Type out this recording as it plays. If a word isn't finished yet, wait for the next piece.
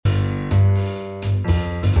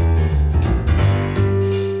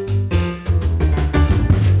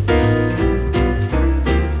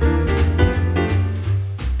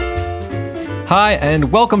Hi,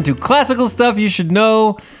 and welcome to Classical Stuff You Should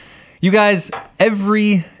Know. You guys,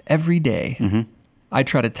 every day, I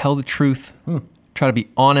try to tell the truth, try to be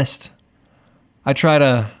honest. I try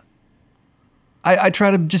to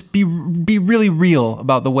just be really real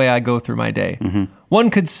about the way I go through my day. One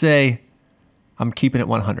could say, I'm keeping it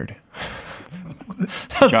 100.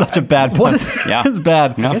 That's such a bad point. That's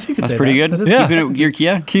bad. No, guess you could that's say pretty that. good. That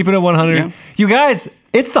is- Keeping it 100. Yeah. You guys,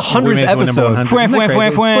 it's the 100th made it to number episode. 100. Isn't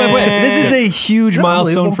that crazy? This is a huge Isn't that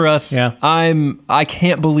milestone unbelievable? for us. Yeah. I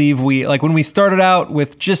can't believe when we started out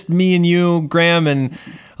with just me and you, Graham, and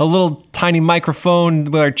a little tiny microphone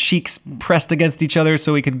with our cheeks pressed against each other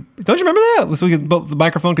so we could, don't you remember that? So the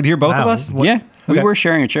microphone could hear both of Wow. us? What? Yeah, we Okay. were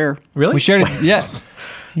sharing a chair. Really? We shared it, yeah.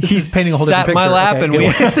 He's painting a whole sat different in picture. my lap Okay, and good. we, I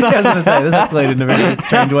was going to say, this escalated in a very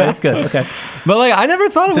strange way. Good, okay. but like, I never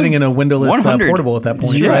thought Sitting in a windowless 100. portable at that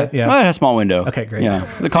point, Yeah. right? Well, it had a small window. Okay, great. Yeah,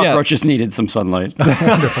 the cockroach just needed some sunlight.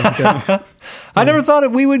 Wonderful. Good. I never thought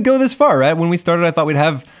we would go this far, right? When we started, I thought we'd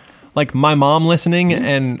have like my mom listening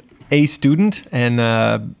and a student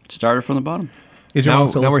and Started from the bottom. Is your Now- mom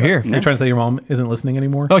still now we're listening? here. Are you trying to say your mom isn't listening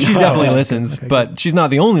anymore? oh, she definitely okay. listens, Okay, but she's not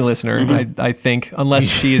the only listener. I think, unless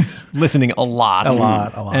she is listening a lot, a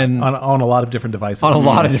lot. and on a lot of different devices. on a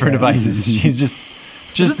lot of different Yeah. devices. She's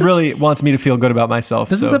just really wants me to feel good about myself.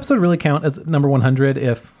 Does so. this episode really count as number 100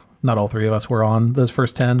 if not all three of us were on those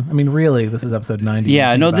first 10? I mean, really, this is episode 90. Yeah,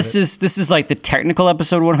 Think no, about this it. is like the technical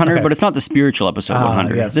episode 100, Okay. but it's not the spiritual episode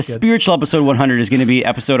 100. yes, The good. spiritual episode 100 is going to be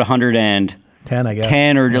episode 110 10, I guess.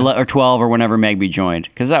 or 12 or whenever Megby joined,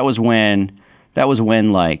 because that was when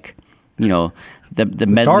like, you know, the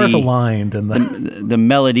The stars medley, aligned and the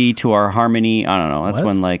melody to our harmony. I don't know. That's What?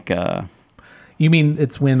 when like. You mean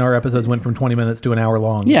it's when our episodes went from 20 minutes to an hour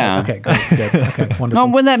long? Yeah. Okay, great, good. Okay, wonderful. No,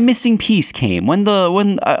 when that missing piece came, when a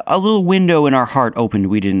little window in our heart opened,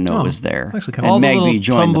 we didn't know it was there. actually kind of- all and the Megby little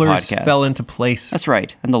joined the tumblers podcast. fell into place. That's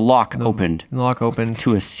right, and the lock opened And the lock opened.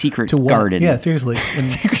 to a secret to what? garden. Yeah, seriously.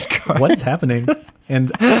 And what is happening?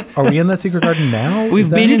 And are we in that secret garden now? We've Is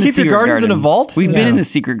that- been you in the keep your secret gardens garden. in a vault? We've been Yeah. in the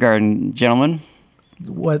secret garden, gentlemen.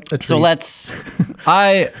 what a treat. So let's.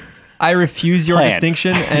 I refuse your Plan.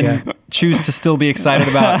 distinction and Yeah. choose to still be excited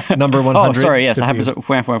about number 100. Oh, sorry. Yes, Good I for have. you.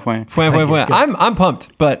 Fwah. I'm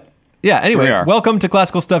pumped, but yeah. We Anyway, are. welcome to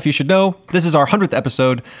Classical Stuff You Should Know. This is our 100th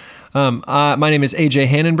episode. My name is AJ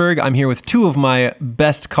Hannenberg. I'm here with two of my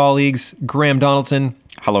best colleagues, Graham Donaldson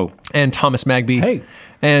Hello. and Thomas Magby. Hey.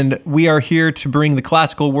 And we are here to bring the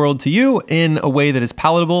classical world to you in a way that is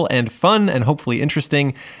palatable and fun and hopefully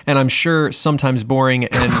interesting, and I'm sure sometimes boring.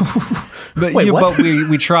 And but, Wait, what? but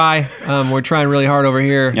we try. We're trying really hard over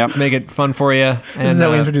here Yep. to make it fun for you. And, This is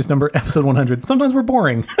how we introduce episode 100. Sometimes we're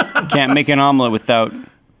boring. Can't make an omelet without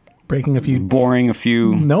Breaking a few. boring a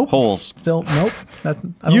few Nope. holes. Still, nope. I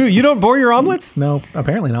don't- you don't bore your omelets? No,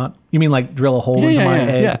 apparently not. You mean like drill a hole Yeah, into yeah, my yeah.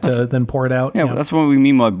 egg Yeah. to then pour it out? Yeah, that's what we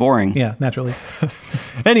mean by boring. Yeah, naturally.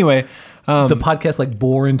 Anyway, The podcast like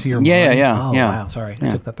bore into your Yeah, mind. yeah, Oh, yeah. wow. Sorry. I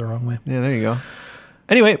took that the wrong way. yeah, there you go.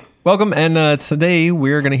 Anyway, welcome, and today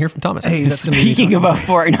we're going to hear from Thomas. Hey, that's gonna be- Speaking about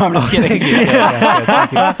boring, no, I'm just kidding.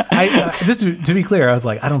 yeah, thank you. Just to be clear, I was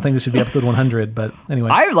like, I don't think this should be episode 100, but anyway.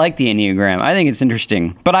 I like the Enneagram. I think it's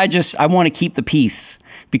interesting, but I want to keep the peace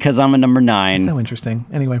because I'm a number 9. so interesting.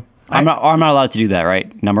 Anyway. I'm not allowed to do that,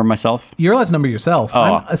 right? Number myself. You're allowed to number yourself.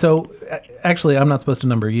 Oh. Actually, I'm not supposed to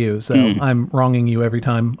number you, so I'm wronging you every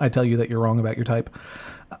time I tell you that you're wrong about your type.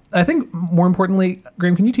 I think more importantly,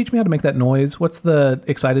 Graham, can you teach me how to make that noise? What's the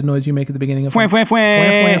excited noise you make at the beginning of Fwah, fwah,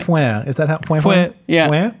 fwah. Fwah, fwah. Is that how fwah, Fwah. fwah? Yeah.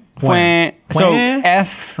 Fwah? Fwah. So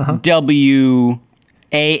Fwah?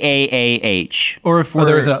 FWAAAH. Or if Oh, we're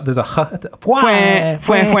there's a huh. Fwah, fwah,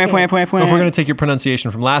 fwah, fwah, fwah, fwah. Or if we're going to take your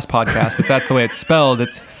pronunciation from last podcast, if that's the way it's spelled,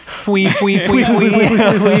 it's fwee, fwee, fwee,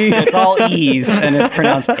 fwee. It's all E's and it's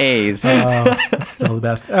pronounced A's. That's still the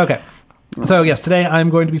best. Okay. So yes, today I'm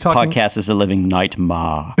going to be talking Podcast is a living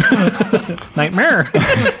nightmare. nightmare.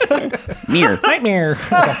 Near. Nightmare.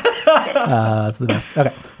 Okay. That's the best.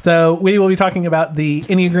 Okay. So we will be talking about the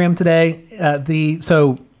Enneagram today.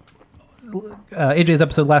 AJ's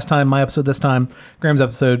episode last time, my episode this time, Graham's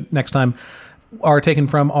episode next time are taken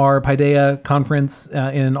from our Paideia conference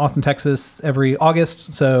in Austin, Texas every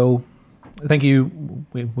August. So thank you.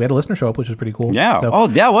 We had a listener show up, which was pretty cool. Yeah. So, Oh,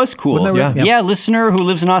 that was cool. Wasn't that really- Yeah. Listener who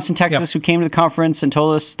lives in Austin, Texas, Yep. who came to the conference and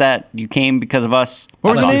told us that you came because of us.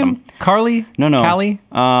 What was That's her awesome. name? Carly? No. Callie?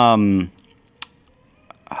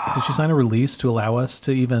 did she sign a release to allow us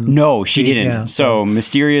to even? No, she didn't. Yeah, so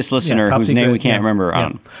mysterious listener top whose name secret, we can't yeah, remember.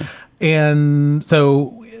 yeah. And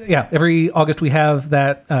so, yeah, every August we have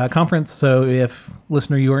that conference. So if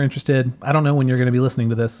listener, you are interested, I don't know when you're going to be listening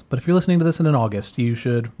to this, but if you're listening to this in August, you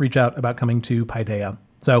should reach out about coming to Paideia.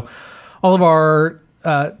 So All of our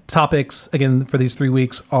topics, again, for these 3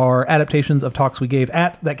 weeks are adaptations of talks we gave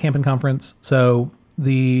at that Camping Conference. So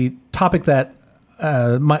the topic that,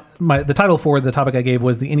 the title for the topic I gave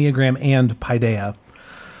was the Enneagram and Paideia.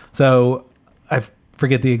 So I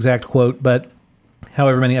forget the exact quote, but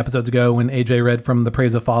however many episodes ago when AJ read from The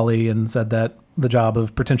Praise of Folly and said that the job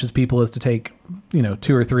of pretentious people is to take,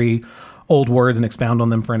 2 or 3 old words and expound on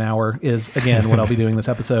them for an hour is, again, what I'll be doing this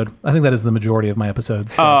episode. I think that is the majority of my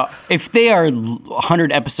episodes. So. If they are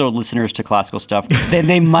 100-episode listeners to classical stuff, then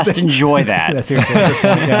they must enjoy that. Yeah, seriously. At this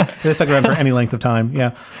point, yeah. They stuck around for any length of time.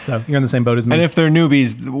 Yeah. So you're in the same boat as me. And if they're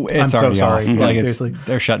newbies, it's I'm so already sorry. off. Yeah, Like seriously.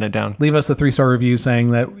 they're shutting it down. Leave us a 3-star review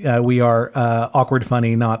saying that we are awkward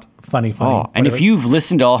funny, not funny. Oh, and if you've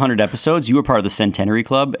listened to all 100 episodes, you were part of the Centenary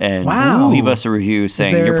Club, and Wow. leave us a review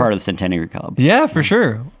saying there- you're part of the Centenary Club. Yeah, for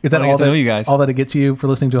sure. is that I all get to know that, you guys. all that it gets you for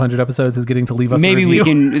listening to 100 episodes is getting to leave us Maybe a we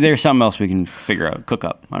review? can. There's something else we can figure out. Cook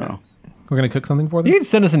up. I don't know. We're going to cook something for them? You can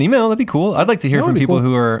send us an email. That'd be cool. I'd like to hear That would from be people cool.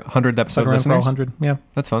 who are 100 Stuck episode around for all listeners. 100. Yeah.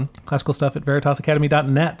 That's fun. Classical stuff at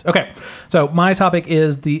veritasacademy.net. Okay. So my topic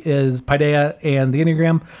is Paideia and the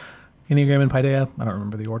Enneagram. Enneagram and Paideia. I don't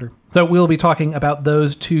remember the order. So we'll be talking about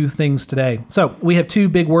those 2 things today. So we have 2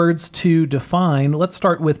 big words to define. Let's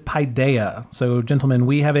start with Paideia. So gentlemen,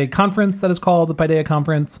 we have a conference that is called the Paideia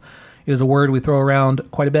Conference. It is a word we throw around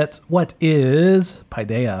quite a bit. What is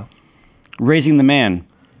Paideia? Raising the man,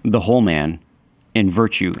 the whole man, in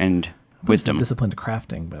virtue and wisdom. Disciplined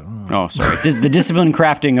crafting, but Oh, sorry. The disciplined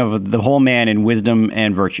crafting of the whole man in wisdom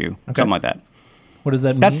and virtue. Something like that. what does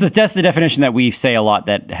that mean? That's the definition that we say a lot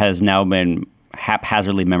that has now been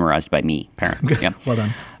haphazardly memorized by me, apparently. Yeah. Well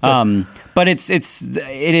done. But it's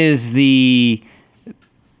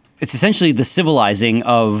essentially the civilizing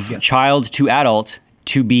of child to adult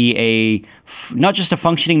to be not just a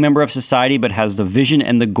functioning member of society, but has the vision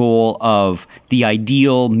and the goal of the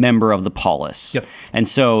ideal member of the polis. Yes. And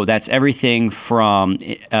so that's everything from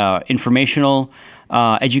informational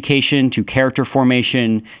education to character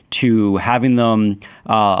formation to having them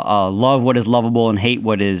love what is lovable and hate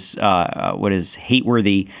what is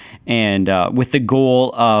hate-worthy, and with the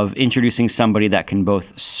goal of introducing somebody that can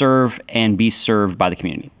both serve and be served by the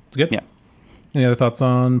community. It's good. Yeah. Any other thoughts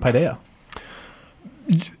on Paideia?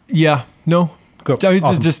 Yeah. No. Go. I mean, it's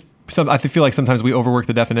Awesome. just I feel like sometimes we overwork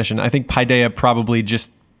the definition. I think Paideia probably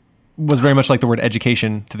just was very much like the word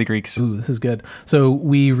education to the Greeks. Ooh, this is good. So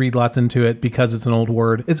we read lots into it because it's an old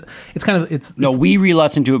word. No, we read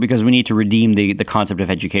lots into it because we need to redeem the concept of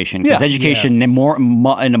education. Because Yeah. education, Yes.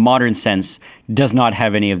 in a modern sense, does not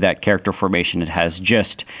have any of that character formation. It has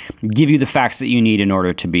just give you the facts that you need in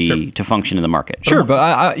order to function in the market. Sure, but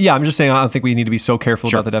I'm just saying I don't think we need to be so careful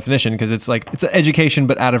about the definition because it's like it's an education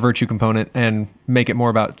but add a virtue component and make it more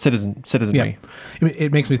about citizenry.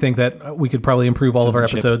 It makes me think that we could probably improve all of our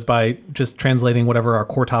Citizenship. episodes by just translating whatever our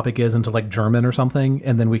core topic is into like German or something,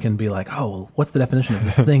 and then we can be like, oh, well, what's the definition of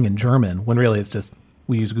this thing in German? When really it's just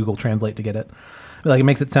we use Google Translate to get it. Like it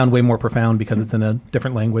makes it sound way more profound because it's in a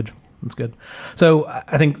different language. That's good. So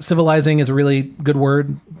I think civilizing is a really good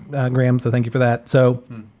word, Graham. So thank you for that. So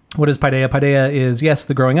what is Paideia? Paideia is, yes,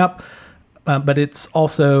 the growing up, but it's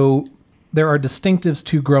also there are distinctives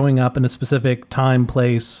to growing up in a specific time,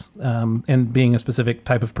 place, and being a specific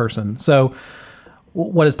type of person. So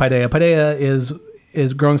what is Paideia? Paideia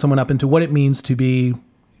is growing someone up into what it means to be.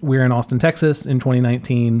 We're in Austin, Texas in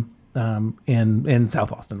 2019, in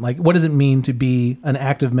South Austin. Like, what does it mean to be an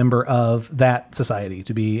active member of that society,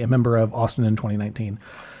 to be a member of Austin in 2019?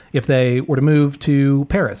 If they were to move to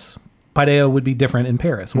Paris, Paideia would be different in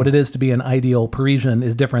Paris. What it is to be an ideal Parisian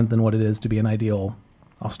is different than what it is to be an ideal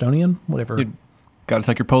Austonian, whatever. Got to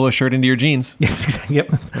tuck your polo shirt into your jeans. Yes, exactly.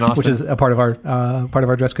 Yep. Austin. Which is a part of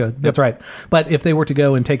our dress code. That's right. But if they were to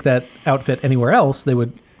go and take that outfit anywhere else, they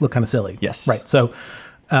would look kind of silly. Yes. Right. So,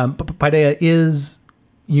 Paideia is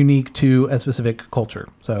unique to a specific culture.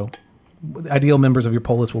 So, ideal members of your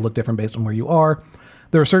polis will look different based on where you are.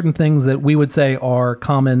 There are certain things that we would say are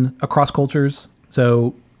common across cultures.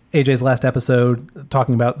 So, AJ's last episode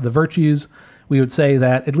talking about the virtues, we would say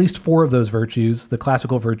that at least 4 of those virtues, the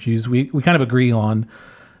classical virtues, we kind of agree on.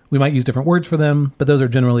 We might use different words for them, but those are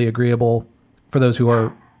generally agreeable. For those who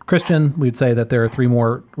are Christian, we'd say that there are 3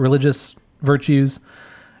 more religious virtues,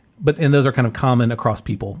 and those are kind of common across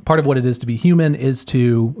people. Part of what it is to be human is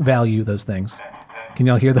to value those things. Can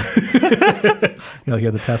y'all hear y'all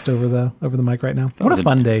hear the test over the mic right now? What a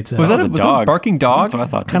fun day to. Was that was a a was dog. that a barking dog? That's what I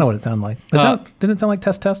thought. kind of what it sounded like? Didn't it sound like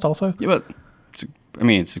test also? Yeah, but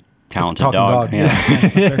it's a talented talking dog.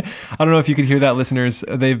 Yeah. I don't know if you could hear that, listeners.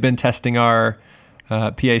 They've been testing our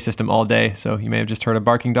PA system all day, so you may have just heard a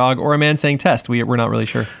barking dog or a man saying test. We're not really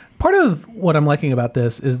sure. Part of what I'm liking about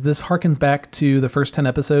this harkens back to the first 10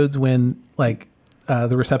 episodes when like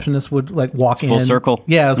the receptionist would like walk in full circle.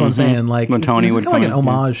 Yeah, that's what I'm saying. Like When Tony this is would kinda like an come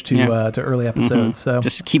in. homage to early episodes. So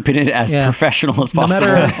Just keeping it as Yeah. professional as No possible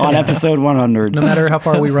matter- on episode 100. no matter how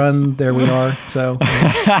far we run, there we are. So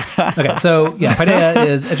okay, so yeah, Paideia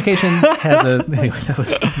is education has a anyway. That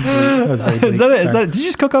was very bleak. Is that it? Sorry. Did you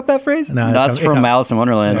just cook up that phrase? No, That's from Alice in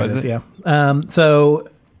Wonderland. It is, yeah.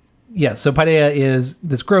 So Paideia is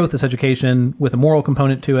this growth, this education with a moral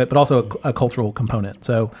component to it, but also a cultural component.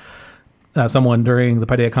 So someone during the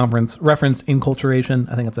Paideia conference referenced enculturation.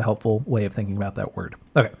 I think it's a helpful way of thinking about that word.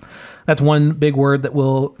 Okay. That's one big word that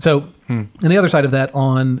will... So, and the other side of that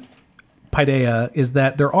on Paideia is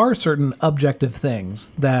that there are certain objective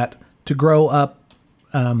things that to grow up...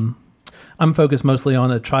 I'm focused mostly on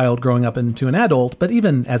a child growing up into an adult, but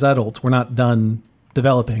even as adults, we're not done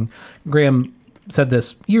developing. Graham said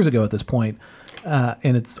this years ago at this point,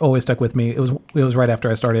 and it's always stuck with me. It was right after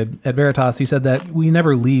I started at Veritas. He said that we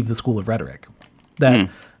never leave the School of Rhetoric. That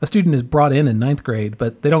a student is brought in ninth grade,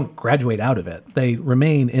 but they don't graduate out of it. They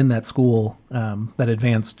remain in that school, that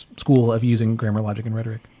advanced school of using grammar, logic, and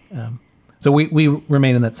rhetoric. So we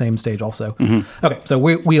remain in that same stage also. Okay, so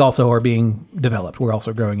we also are being developed. We're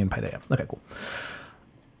also growing in Paideia. Okay, cool.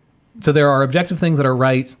 So there are objective things that are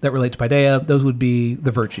right that relate to Paideia. Those would be the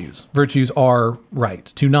virtues. Virtues are right.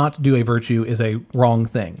 To not do a virtue is a wrong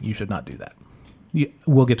thing. You should not do that.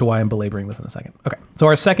 We'll get to why I'm belaboring this in a second. Okay, so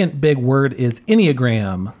our second big word is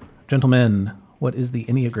Enneagram. Gentlemen, what is the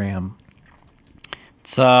Enneagram?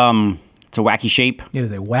 It's a wacky shape. It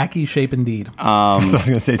is a wacky shape indeed. That's what I was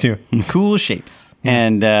gonna say too. Cool shapes.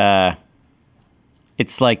 And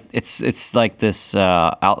it's like this this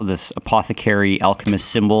apothecary alchemist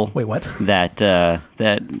symbol. Wait, what? That I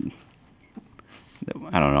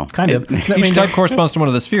don't know. Kind of. I mean, Each type corresponds to one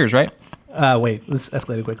of the spheres, right? wait, this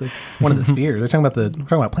escalated quickly. One of the spheres. We're talking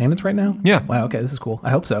about planets right now? Yeah. Wow, okay, this is cool. I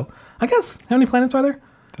hope so. I guess. How many planets are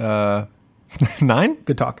there? 9?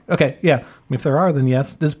 Good talk. Okay, yeah. If there are, then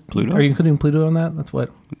yes. Pluto? Are you including Pluto on that? That's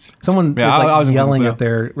what someone Yeah, is like I was including yelling Pluto. at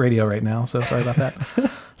their radio right now. So sorry about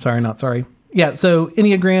that. Sorry, not sorry. Yeah. So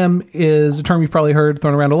Enneagram is a term you've probably heard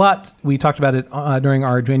thrown around a lot. We talked about it during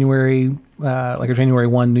our January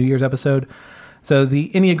 1 New Year's episode. So the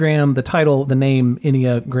Enneagram, the title, the name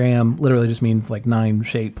Enneagram literally just means like 9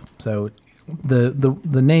 shape. So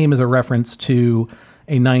the name is a reference to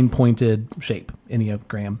a 9-pointed shape,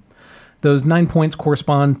 Enneagram. Those 9 points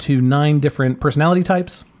correspond to 9 different personality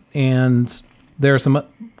types, and there are some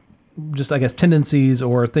just, I guess, tendencies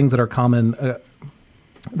or things that are common.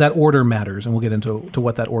 That order matters, and we'll get into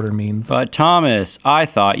what that order means. But Thomas, I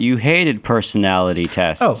thought you hated personality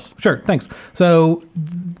tests. Oh, sure. Thanks. So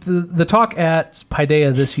the talk at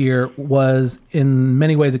Paideia this year was in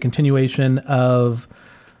many ways a continuation of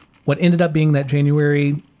what ended up being that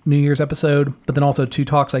January New Year's episode, but then also 2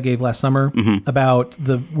 talks I gave last summer about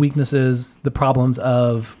the weaknesses, the problems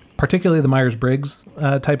of particularly the Myers-Briggs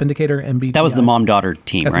type indicator, MBTI. That was the mom-daughter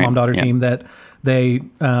team, That's right? the mom-daughter Yeah. team that they,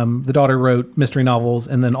 the daughter wrote mystery novels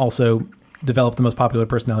and then also developed the most popular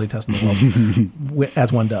personality test in the world,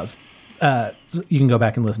 as one does. So you can go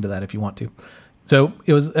back and listen to that if you want to. So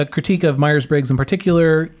it was a critique of Myers-Briggs in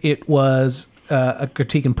particular. It was a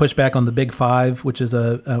critique and pushback on the Big Five, which is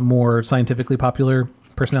a more scientifically popular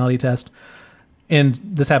personality test. And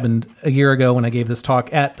this happened a year ago when I gave this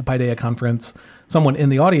talk at the Paideia conference. Someone in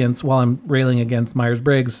the audience, while I'm railing against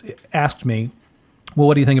Myers-Briggs, asked me, well,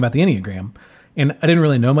 what do you think about the Enneagram? And I didn't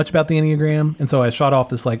really know much about the Enneagram. And so I shot off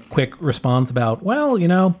this like quick response about, well,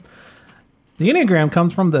 the Enneagram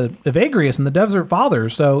comes from the Evagrius and the Desert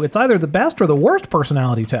Fathers. So it's either the best or the worst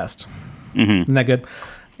personality test. Isn't that good?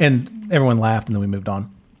 And everyone laughed and then we moved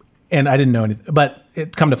on. And I didn't know anything, but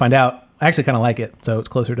it come to find out, I actually kind of like it. So it's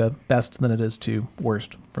closer to best than it is to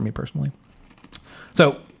worst for me personally.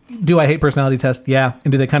 So do I hate personality tests? Yeah.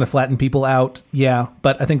 And do they kind of flatten people out? Yeah.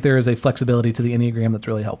 But I think there is a flexibility to the Enneagram that's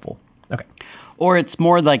really helpful. Okay. Or it's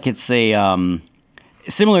more like it's a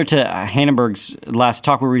similar to Hannenberg's last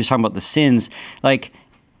talk where we were just talking about the sins. Like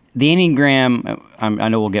the Enneagram, I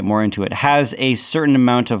know we'll get more into it, has a certain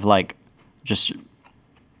amount of like just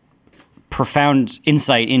profound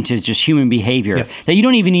insight into just human behavior that you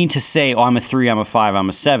don't even need to say, oh, I'm a 3, I'm a 5, I'm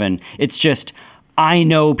a 7. It's just, I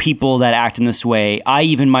know people that act in this way. I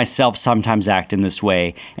even myself sometimes act in this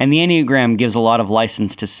way. And the Enneagram gives a lot of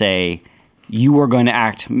license to say, you are going to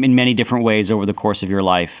act in many different ways over the course of your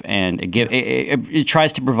life, and it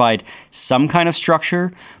tries to provide some kind of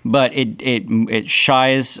structure, but it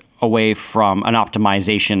shies away from an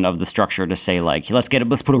optimization of the structure to say, like, let's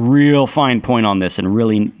put a real fine point on this and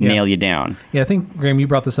really nail you down. Yeah, I think, Graham, you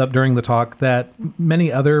brought this up during the talk, that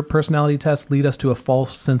many other personality tests lead us to a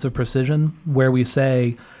false sense of precision, where we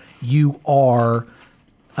say you are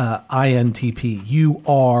INTP, you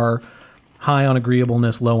are high on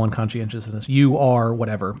agreeableness, low on conscientiousness, you are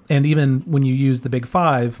whatever. And even when you use the Big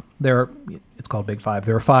Five, it's called Big Five.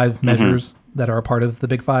 There are 5 measures that are a part of the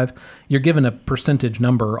Big Five. You're given a percentage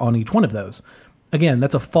number on each one of those. Again,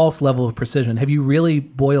 that's a false level of precision. Have you really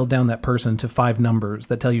boiled down that person to 5 numbers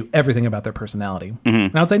that tell you everything about their personality?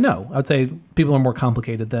 And I would say no. I would say people are more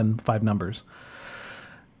complicated than 5 numbers.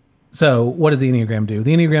 So what does the Enneagram do?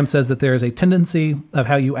 The Enneagram says that there is a tendency of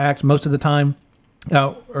how you act most of the time.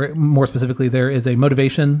 Or more specifically, there is a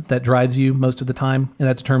motivation that drives you most of the time, and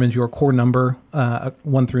that determines your core number,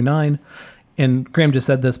 1 through 9. And Graham just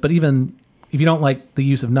said this, but even if you don't like the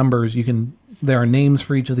use of numbers, there are names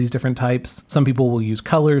for each of these different types. Some people will use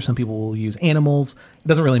colors, some people will use animals. It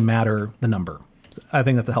doesn't really matter the number. So I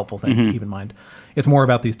think that's a helpful thing to keep in mind. It's more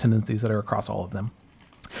about these tendencies that are across all of them.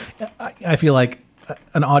 I feel like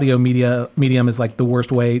an audio medium is like the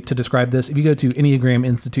worst way to describe this. If you go to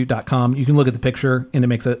enneagraminstitute.com, you can look at the picture, and it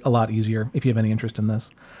makes it a lot easier if you have any interest in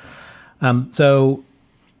this. So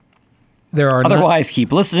there are otherwise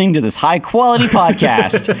keep listening to this high quality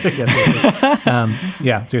podcast.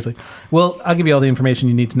 Yeah, seriously. Well, I'll give you all the information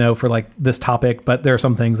you need to know for like this topic, but there are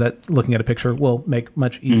some things that looking at a picture will make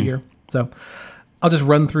much easier. So I'll just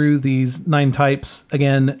run through these 9 types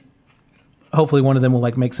again. Hopefully one of them will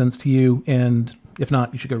like make sense to you, and if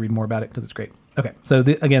not, you should go read more about it because it's great. Okay, so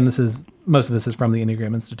again, most of this is from the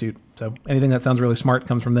Enneagram Institute. So anything that sounds really smart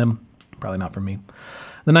comes from them, probably not from me.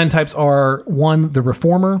 The 9 types are: 1, the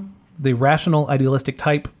reformer, the rational idealistic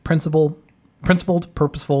type, principled,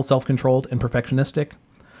 purposeful, self-controlled, and perfectionistic.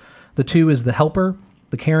 The 2 is the helper,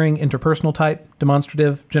 the caring, interpersonal type,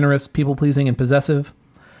 demonstrative, generous, people-pleasing, and possessive.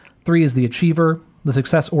 3 is the achiever, the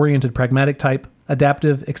success-oriented, pragmatic type,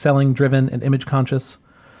 adaptive, excelling, driven, and image-conscious.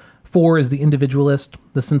 4 is the individualist,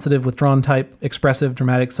 the sensitive, withdrawn type, expressive,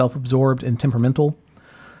 dramatic, self-absorbed, and temperamental.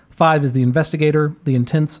 5 is the investigator, the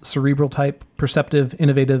intense, cerebral type, perceptive,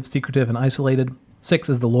 innovative, secretive, and isolated. 6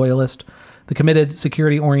 is the loyalist, the committed,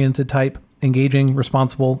 security-oriented type, engaging,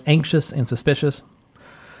 responsible, anxious, and suspicious.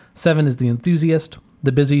 7 is the enthusiast,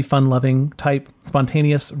 the busy, fun-loving type,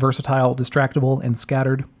 spontaneous, versatile, distractible, and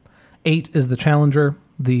scattered. 8 is the challenger,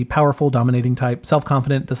 the powerful, dominating type,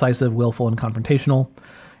 self-confident, decisive, willful, and confrontational.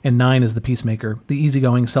 And 9 is the peacemaker, the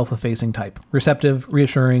easygoing, self-effacing type, receptive,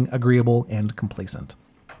 reassuring, agreeable, and complacent.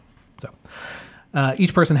 So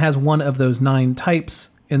each person has one of those 9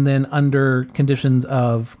 types, and then under conditions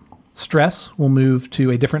of stress, we'll move to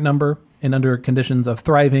a different number, and under conditions of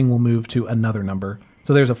thriving, we'll move to another number.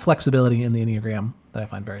 So there's a flexibility in the Enneagram that I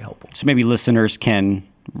find very helpful. So maybe listeners can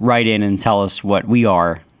write in and tell us what we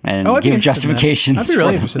are and give justifications. I'd be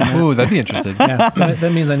really interested in that. Ooh, that'd be interesting. Yeah, so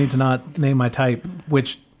that means I need to not name my type,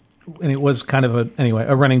 and it was kind of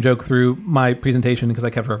a running joke through my presentation because I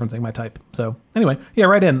kept referencing my type. So anyway, yeah,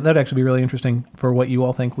 write in. That'd actually be really interesting for what you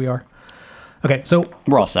all think we are. Okay, so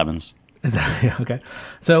we're all 7s. Yeah, okay.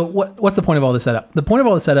 So what's the point of all this setup? The point of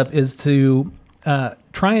all this setup is to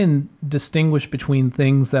try and distinguish between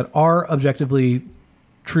things that are objectively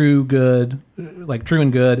true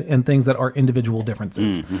and good, and things that are individual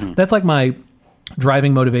differences. Mm-hmm. That's like my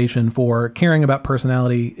driving motivation for caring about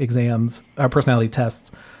personality exams, personality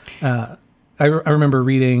tests. I remember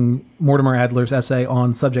reading Mortimer Adler's essay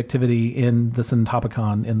on subjectivity in the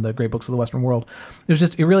Syntopicon in the Great Books of the Western World.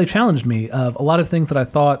 It really challenged me of a lot of things that I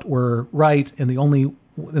thought were right, and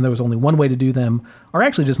there was only one way to do them, are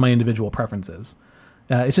actually just my individual preferences.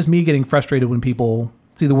 It's just me getting frustrated when people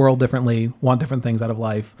see the world differently, want different things out of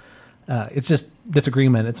life. It's just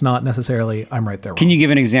disagreement. It's not necessarily I'm right, they're wrong. Can you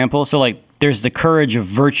give an example? So like there's the courage of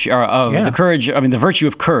virtue, the courage, the virtue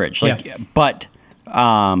of courage,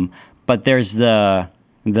 but there's the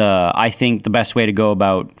I think the best way to go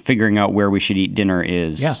about figuring out where we should eat dinner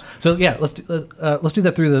is let's do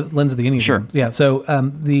that through the lens of the Enneagram. Sure. Yeah. So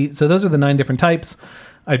so those are the 9 different types.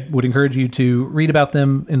 I would encourage you to read about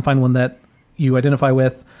them and find one that you identify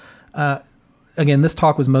with. Again, this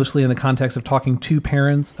talk was mostly in the context of talking to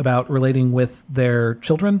parents about relating with their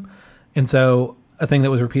children. And so a thing that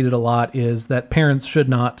was repeated a lot is that parents should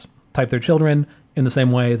not type their children in the same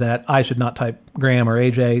way that I should not type Graham or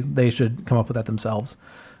AJ. They should come up with that themselves.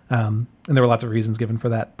 And there were lots of reasons given for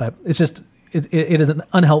that. But it's just, it is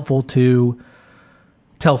unhelpful to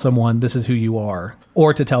tell someone this is who you are,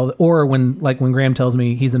 or when Graham tells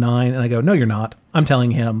me he's a 9 and I go, no, you're not. I'm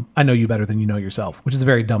telling him I know you better than you know yourself, which is a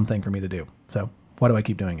very dumb thing for me to do. So why do I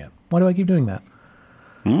keep doing it? Why do I keep doing that?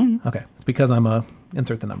 Okay. It's because I'm a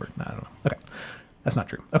insert the number. No, I don't know. Okay. That's not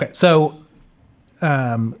true. Okay. So,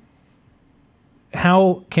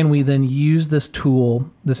 how can we then use this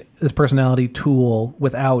tool, this personality tool,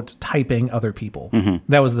 without typing other people?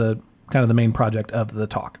 That was the kind of the main project of the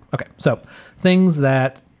talk. Okay. So things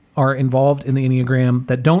that are involved in the Enneagram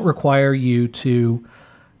that don't require you to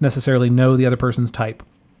necessarily know the other person's type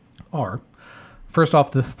are, first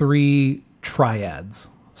off, the 3 triads.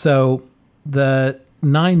 So the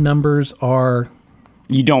 9 numbers are...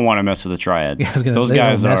 You don't want to mess with the triads. Those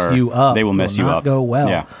guys mess you up. They will mess you up. Go well.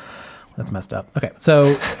 Yeah. That's messed up. Okay,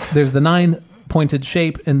 so there's the 9 pointed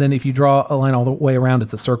shape, and then if you draw a line all the way around,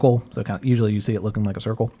 it's a circle. So usually you see it looking like a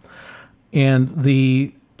circle. And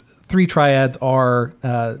the 3 triads are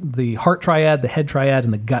the heart triad, the head triad,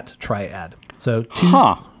 and the gut triad. So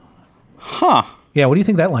yeah, what do you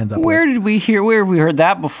think that lines up Where with? Where have we heard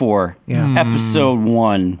that before? Yeah. Episode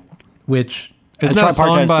 1 Which... Isn't that a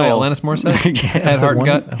song by Alanis Morissette? Head, Heart, and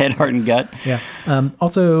Gut. Head, Heart, and Gut. Yeah.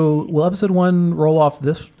 Also, will episode 1 roll off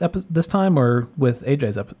this time, or with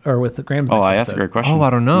AJ's or with Graham's? Oh, next that's a episode? great question. Oh, I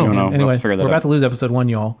don't know. Anyway, figure that we're about out. to lose episode 1,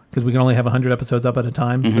 y'all, because we can only have 100 episodes up at a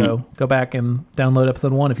time. So go back and download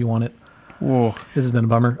episode 1 if you want it. Whoa. This has been a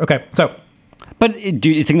bummer. Okay, so But do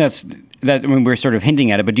you think that? I mean, we're sort of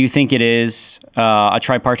hinting at it, but do you think it is a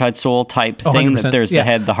tripartite soul type thing? 100%. That there's the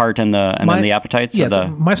head, the heart, and then the appetites? Yes, or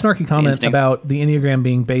my snarky comment instincts? about the Enneagram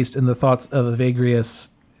being based in the thoughts of Evagrius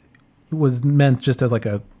was meant just as like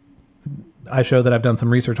I show that I've done some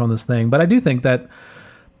research on this thing, but I do think that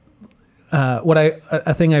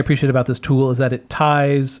a thing I appreciate about this tool is that it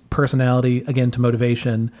ties personality again to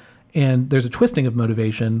motivation, and there's a twisting of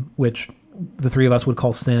motivation, which the 3 of us would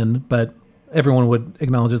call sin, but everyone would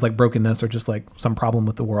acknowledge as like brokenness or just like some problem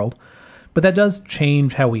with the world. But that does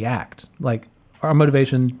change how we act. Like our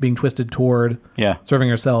motivation being twisted toward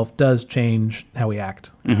serving ourselves does change how we act.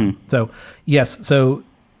 So yes, so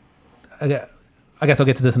I guess I'll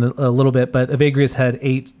get to this in a little bit, but Evagrius had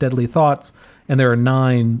 8 deadly thoughts, and there are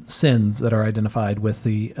 9 sins that are identified with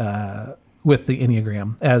the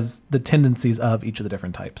Enneagram as the tendencies of each of the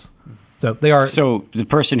different types. So they are. So the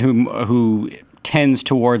person who tends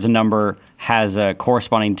towards a number has a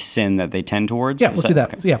corresponding sin that they tend towards? Yeah, let's do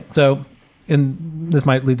that. Okay. Yeah. So, and this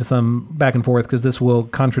might lead to some back and forth because this will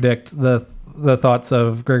contradict the thoughts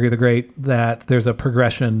of Gregory the Great that there's a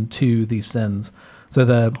progression to these sins. So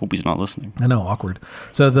hope he's not listening. I know, awkward.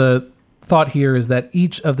 So the thought here is that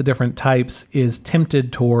each of the different types is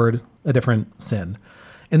tempted toward a different sin.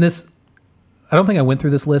 And this, I don't think I went through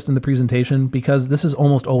this list in the presentation because this is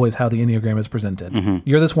almost always how the Enneagram is presented.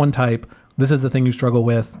 You're this one type. This is the thing you struggle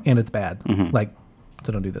with, and it's bad.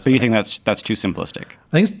 So don't do this. But you think that's too simplistic?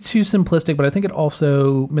 I think it's too simplistic, but I think it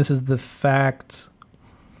also misses the fact.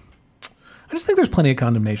 I just think there's plenty of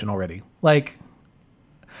condemnation already. Like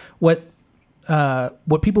what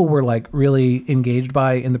people were like really engaged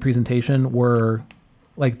by in the presentation were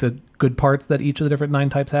like the good parts that each of the different 9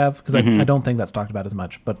 types have, because I don't think that's talked about as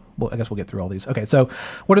much, but I guess we'll get through all these. Okay, so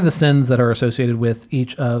what are the sins that are associated with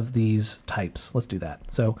each of these types? Let's do that.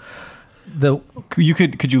 So could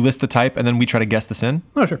you list the type and then we try to guess the sin?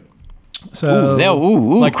 Oh, sure. So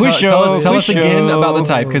like quiz tell us show. again about the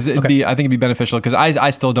type, because I think it'd be beneficial, because I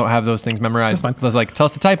still don't have those things memorized. That's fine. Like, tell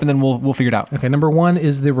us the type and then we'll figure it out. Okay, number 1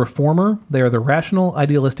 is the reformer. They are the rational,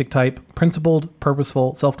 idealistic type, principled,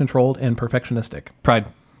 purposeful, self-controlled, and perfectionistic. Pride.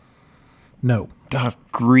 No.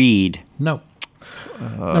 Greed. No.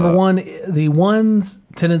 Number 1, the 1's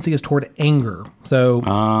tendency is toward anger. So the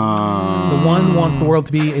 1 wants the world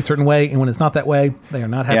to be a certain way, and when it's not that way, they are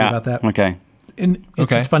not happy about that. Okay. And it's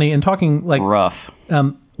just funny in talking like rough.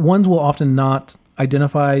 1s will often not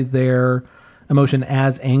identify their emotion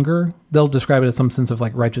as anger. They'll describe it as some sense of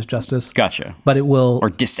like righteous justice. Gotcha. But it will or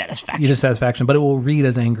dissatisfaction. Dissatisfaction, but it will read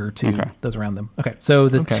as anger to those around them. Okay. So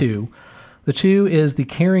the 2. The 2 is the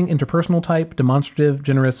caring interpersonal type, demonstrative,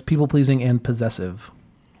 generous, people-pleasing, and possessive.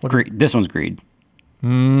 This one's greed.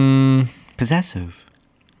 Possessive.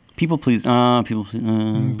 People pleaser. I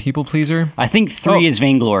think 3 is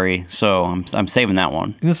vainglory, so I'm saving that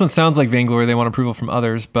one. And this one sounds like vainglory. They want approval from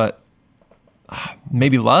others, but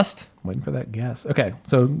maybe lust? Waiting for that guess. Okay,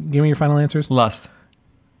 so give me your final answers. Lust.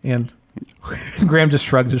 And Graham just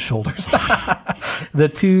shrugged his shoulders. The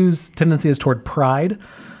 2's tendency is toward pride.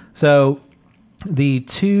 So the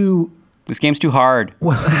 2... This game's too hard.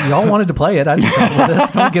 Well, y'all wanted to play it. I didn't talk about this.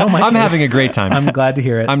 Don't get on my I'm case. having a great time. I'm glad to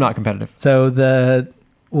hear it. I'm not competitive. So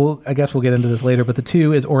I guess we'll get into this later, but the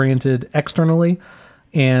 2 is oriented externally.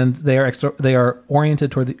 and they are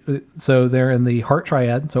oriented toward so they're in the heart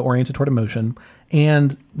triad, so oriented toward emotion,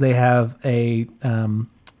 and they have an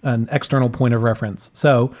external point of reference.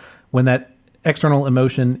 So when that external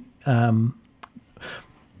emotion,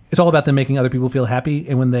 it's all about them making other people feel happy,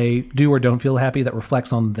 and when they do or don't feel happy, that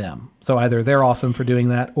reflects on them. So either they're awesome for doing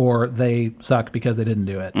that, or they suck because they didn't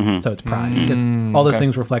do it. So it's pride. It's all those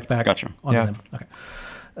things reflect back on them.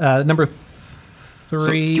 Okay. Number 3. So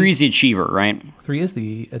 3 is the achiever, right? 3 is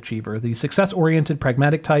the achiever, the success-oriented,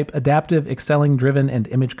 pragmatic type, adaptive, excelling, driven, and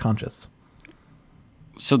image-conscious.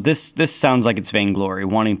 So this sounds like it's vainglory,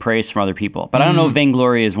 wanting praise from other people. But I don't know if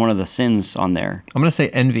vainglory is one of the sins on there. I'm going to say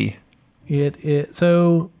envy.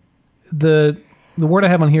 So the word I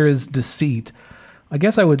have on here is deceit. I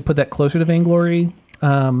guess I would put that closer to vainglory.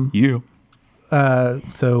 You.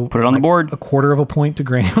 So put it on the board. A quarter of a point to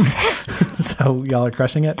Graham. So y'all are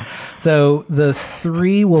crushing it. So the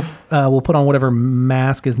 3 will put on whatever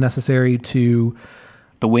mask is necessary to.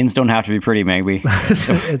 The wins don't have to be pretty, maybe.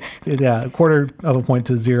 A quarter of a point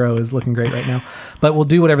to 0 is looking great right now. But we'll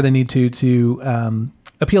do whatever they need to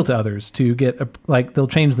appeal to others, to get they'll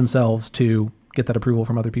change themselves to get that approval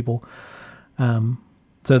from other people.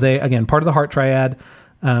 So they, again, part of the heart triad,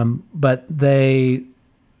 but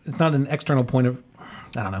it's not an external point of,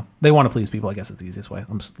 I don't know. They want to please people, I guess is the easiest way.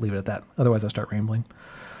 I'll just leave it at that. Otherwise, I start rambling.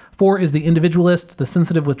 4 is the individualist, the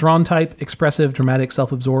sensitive withdrawn type, expressive, dramatic,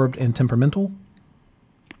 self-absorbed, and temperamental.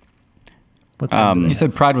 You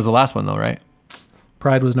said pride was the last one, though, right?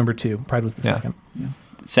 Pride was number 2. Pride was the second. Yeah.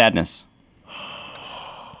 Sadness.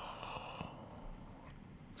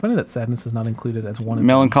 It's funny that sadness is not included as one of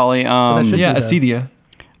Melancholy. Acedia.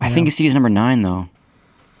 I think Acedia is number 9, though.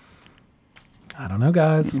 I don't know,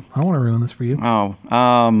 guys. I don't want to ruin this for you. Oh,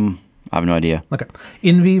 I have no idea. Okay.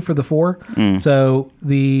 Envy for the 4. So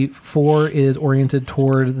the 4 is oriented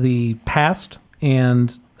toward the past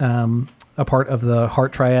and a part of the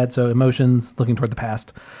heart triad. So emotions looking toward the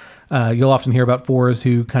past. You'll often hear about 4s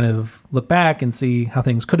who kind of look back and see how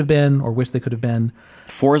things could have been or wish they could have been.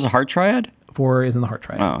 4 is a heart triad? 4 is in the heart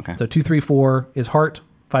triad. Oh, okay. So 2, 3, 4 is heart.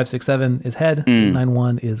 5, 6, 7 is head. 8, 9,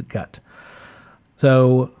 1 is gut.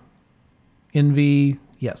 So envy,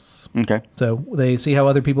 yes. Okay. So they see how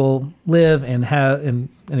other people live and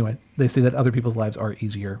anyway, they see that other people's lives are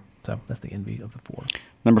easier. So that's the envy of the 4.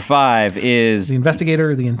 Number 5 is the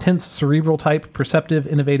investigator, the intense cerebral type, perceptive,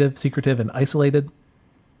 innovative, secretive, and isolated.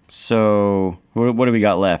 So what do we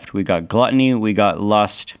got left? We got gluttony, we got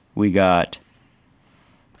lust, we got...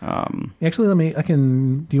 Actually,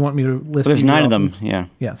 do you want me to list? There's 9 of them, options? yeah.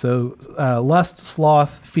 Yeah, so lust,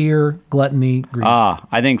 sloth, fear, gluttony, greed.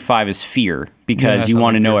 I think 5 is fear, because you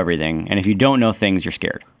want to know everything. And if you don't know things, you're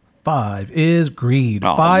scared. 5 is greed.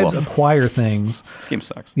 Oh, 5s woof. acquire things. This game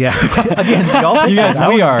sucks. Yeah. Again, y'all You guys,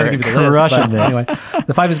 we are crushing this. Anyway,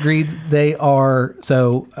 the 5 is greed. They are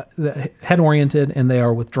head-oriented, and they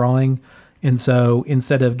are withdrawing. And so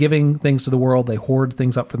instead of giving things to the world, they hoard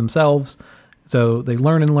things up for themselves. So they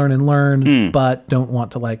learn and learn and learn, but don't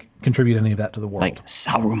want to contribute any of that to the world. Like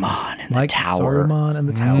Saruman in the tower. Saruman in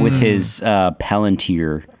the tower. With his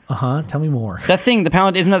Palantir. Tell me more. That thing, the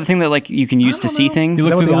Palantir, isn't that the thing that you can use to see things? You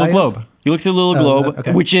look through the little eyes? globe. You look through the little globe,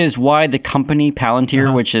 okay. which is why the company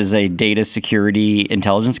Palantir, which is a data security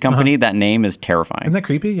intelligence company, that name is terrifying. Isn't that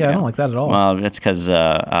creepy? Yeah, I don't like that at all. Well, that's because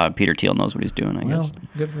Peter Thiel knows what he's doing, I guess.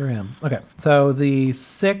 Good for him. Okay, so the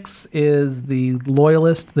 6 is the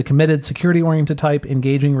loyalist, the committed, security-oriented type,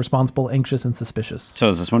 engaging, responsible, anxious, and suspicious. So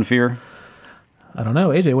is this one fear? I don't know.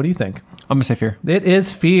 AJ, what do you think? I'm going to say fear. It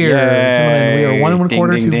is fear. Yay. Gentlemen, we are 1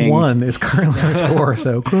 1/4 Ding, to ding, 1 is currently our score,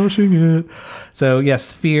 so crushing it. So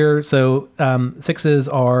yes, fear. So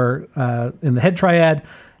 6s are in the head triad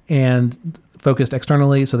and focused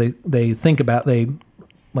externally. So they think about, just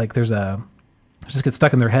get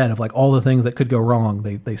stuck in their head of all the things that could go wrong.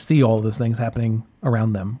 They see all of those things happening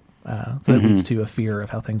around them. So that leads to a fear of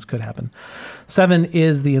how things could happen. 7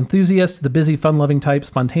 is the enthusiast, the busy, fun-loving type,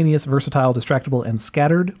 spontaneous, versatile, distractible, and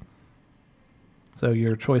scattered. So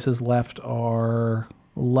your choices left are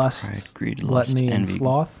lust, Pride, greed, lust, gluttony, and envy.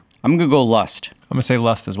 sloth. I'm going to go lust. I'm going to say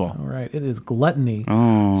lust as well. All right, it is gluttony.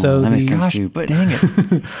 Oh, So that makes sense Gosh, too. But dang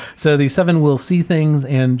it. So the 7 will see things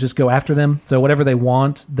and just go after them. So whatever they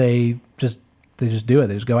want, they just do it.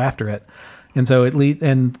 They just go after it. And so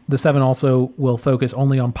and the 7 also will focus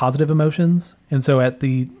only on positive emotions. And so at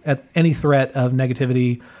any threat of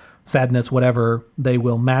negativity, sadness, whatever, they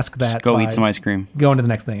will mask that. go by eat some ice cream. Go into the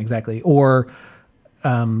next thing, exactly. Or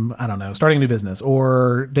I don't know, starting a new business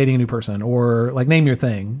or dating a new person or like name your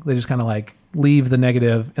thing. They just kind of like leave the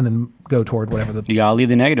negative and then go toward whatever the You gotta leave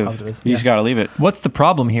the negative. Positives, You just gotta leave it. What's the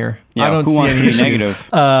problem here? Yeah, I don't who see wants to any be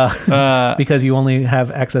issues. negative? because you only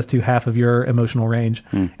have access to half of your emotional range.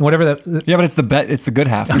 And whatever that Yeah, but it's the good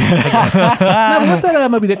half. no, but what's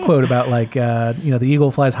that Moby Dick quote about like the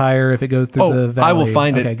eagle flies higher if it goes through the valley? I will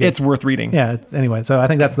find Okay, it. good. It's worth reading. Yeah, anyway, so I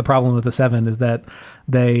think that's the problem with the 7 is that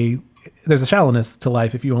there's a shallowness to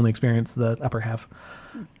life if you only experience the upper half.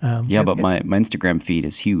 Yeah, but my Instagram feed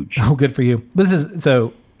is huge. Oh, good for you. This is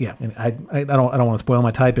so. Yeah, and I don't want to spoil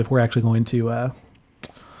my type if we're actually going to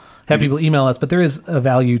have people email us, but there is a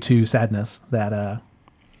value to sadness that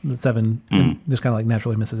the 7 just kind of like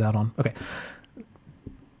naturally misses out on. Okay,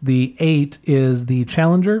 the 8 is the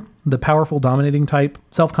challenger, the powerful, dominating type,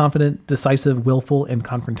 self-confident, decisive, willful, and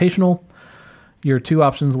confrontational. Your 2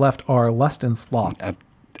 options left are lust and sloth.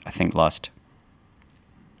 I think lust.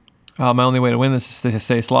 My only way to win this is to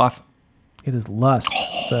say sloth. It is lust.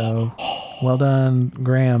 So well done,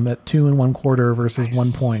 Graham, at 2 1/4 versus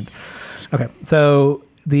 1 point. Okay, so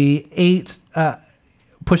the 8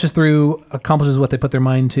 pushes through, accomplishes what they put their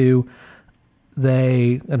mind to.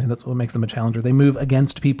 That's what makes them a challenger. They move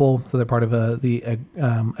against people, so they're part of the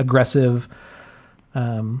aggressive.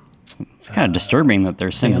 It's kind of disturbing that their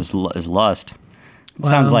sin is lust. It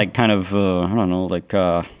sounds like kind of I don't know, like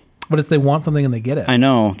But it's they want something and they get it. I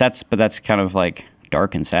know but that's kind of like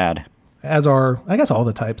dark and sad. As are, I guess, all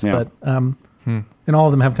the types, Yeah. but and all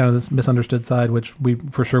of them have kind of this misunderstood side, which we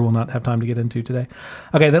for sure will not have time to get into today.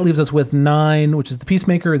 Okay, that leaves us with 9, which is the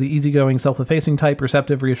peacemaker, the easygoing, self-effacing type,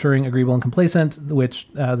 receptive, reassuring, agreeable, and complacent, which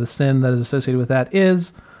the sin that is associated with that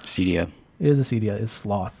is Acedia. is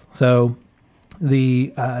sloth. So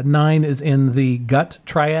the 9 is in the gut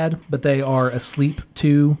triad, but they are asleep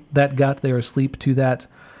to that gut. They are asleep to that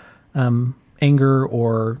anger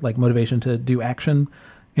or like motivation to do action.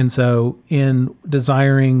 And so in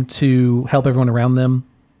desiring to help everyone around them,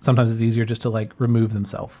 sometimes it's easier just to like remove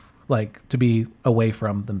themselves, like to be away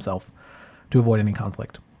from themselves to avoid any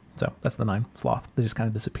conflict. So that's the 9, sloth. They just kind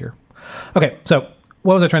of disappear. Okay, so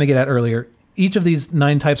what was I trying to get at earlier? Each of these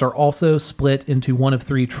 9 types are also split into one of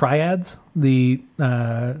 3 triads. The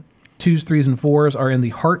 2s, 3s, and 4s are in the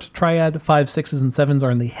heart triad. 5s, 6s, and 7s are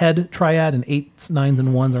in the head triad, and 8s, 9s, and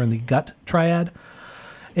 1s are in the gut triad.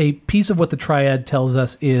 A piece of what the triad tells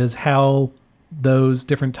us is how those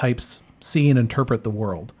different types see and interpret the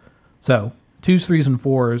world. So 2s, 3s, and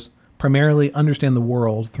 4s primarily understand the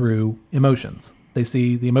world through emotions. They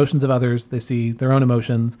see the emotions of others. They see their own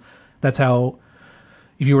emotions. That's how,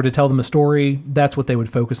 if you were to tell them a story, that's what they would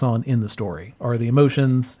focus on in the story, are the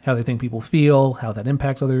emotions, how they think people feel, how that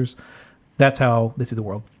impacts others. That's how they see the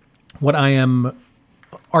world. What I am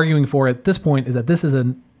arguing for at this point is that this is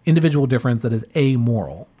an individual difference that is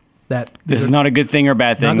amoral. That This is not a good thing or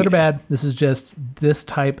bad thing. not good or bad. This is just this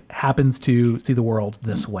type happens to see the world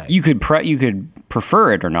this way. You could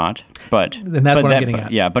prefer it or not, but And that's what I'm getting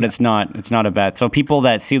at. Yeah, but it's not a bad. So people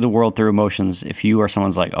that see the world through emotions, if you or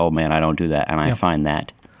someone's like, "Oh man, I don't do that," and I find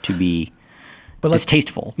that to be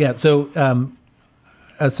distasteful. Yeah. So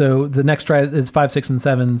so the next triad is 5, 6, and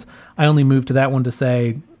 7s. I only moved to that one to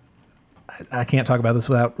say I can't talk about this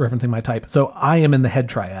without referencing my type. So I am in the head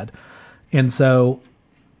triad, and so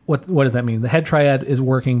what does that mean? The head triad is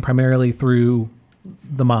working primarily through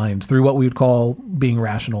the mind, through what we would call being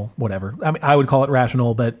rational, whatever. I mean, I would call it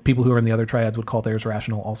rational, but people who are in the other triads would call theirs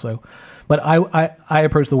rational also. But I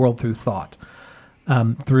approach the world through thought,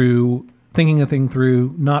 through thinking a thing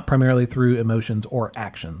through, not primarily through emotions or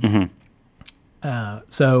actions.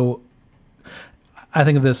 So I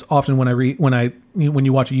think of this often when when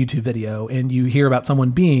you watch a YouTube video and you hear about someone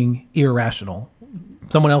being irrational.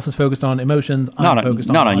 Someone else is focused on emotions. I'm focused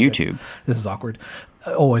on not on logic. YouTube. This is awkward.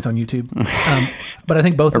 Always on YouTube. But I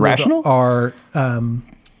think both of those Irrational? are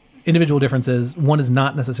individual differences. One is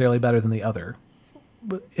not necessarily better than the other.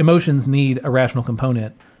 But emotions need a rational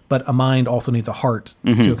component, but a mind also needs a heart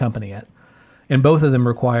to accompany it. And both of them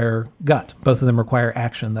require gut. Both of them require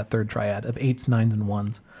action, that third triad of 8s, 9s, and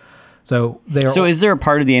 1s. So they are. So is there a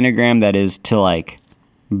part of the Enneagram that is to like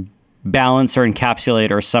balance or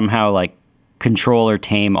encapsulate or somehow like control or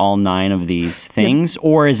tame all 9 of these things?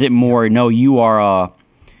 Or is it more, no, you are a...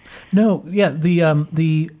 No, yeah.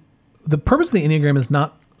 The purpose of the Enneagram is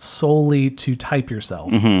not solely to type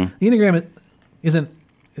yourself. The Enneagram isn't,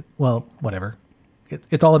 well, whatever.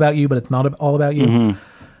 It's all about you, but it's not all about you.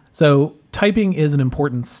 So typing is an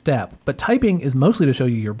important step, but typing is mostly to show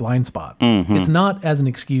you your blind spots. It's not as an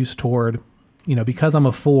excuse toward because I'm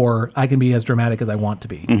a 4, I can be as dramatic as I want to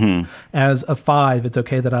be. As a 5, it's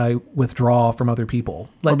okay that I withdraw from other people.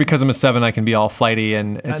 Or because I'm a 7, I can be all flighty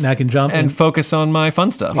and I can jump and and- focus on my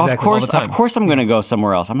fun stuff. Of all the time. course, I'm going to go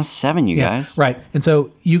somewhere else. I'm a 7, you guys. Right. And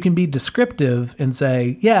so you can be descriptive and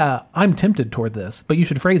say, yeah, I'm tempted toward this, but you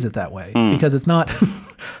should phrase it that way because it's not,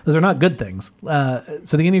 those are not good things.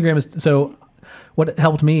 So the Enneagram is, so what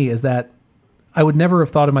helped me is that I would never have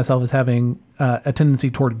thought of myself as having a tendency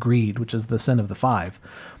toward greed, which is the sin of the 5.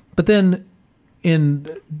 But then in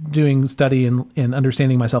doing study and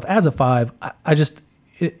understanding myself as a 5,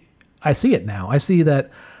 I see it now. I see that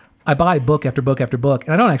I buy book after book after book,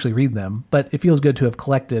 and I don't actually read them, but it feels good to have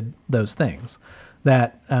collected those things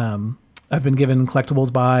that I've been given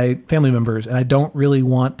collectibles by family members, and I don't really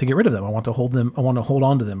want to get rid of them. I want to hold them. I want to hold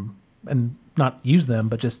on to them and not use them,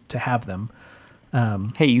 but just to have them.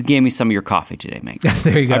 Hey, you gave me some of your coffee today, mate.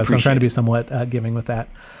 There you go. So I'm appreciate trying to be it. somewhat giving with that.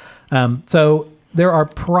 So there are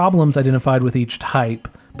problems identified with each type,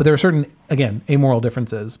 but there are certain, again, amoral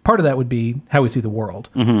differences. Part of that would be how we see the world.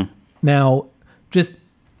 Now,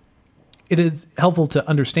 it is helpful to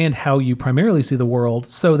understand how you primarily see the world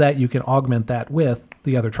so that you can augment that with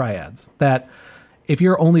the other triads. That if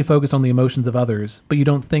you're only focused on the emotions of others, but you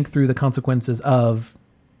don't think through the consequences of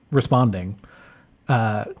responding,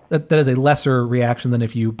 that is a lesser reaction than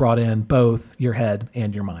if you brought in both your head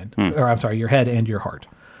and your mind, or I'm sorry, your head and your heart.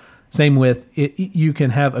 Same with it, you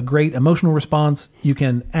can have a great emotional response. You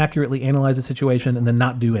can accurately analyze a situation and then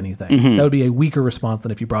not do anything. That would be a weaker response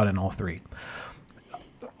than if you brought in all 3.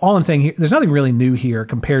 All I'm saying here, there's nothing really new here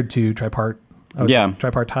compared to tripartite or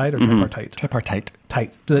tripartite. Tripartite.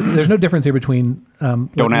 Tight. There's no difference here between.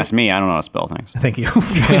 Don't ask me. I don't know how to spell things, Thank you.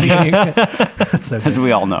 That's so good. as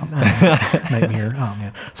we all know. Nightmare. Oh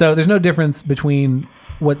man. So there's no difference between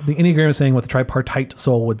what the Enneagram is saying, what the tripartite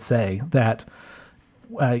soul would say, that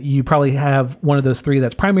you probably have one of those 3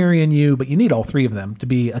 that's primary in you, but you need all 3 of them to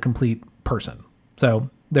be a complete person. So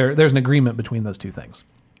there's an agreement between those 2 things.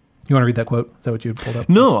 You want to read that quote? Is that what you pulled up?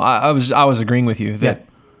 No, I was agreeing with you that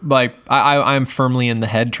like I'm firmly in the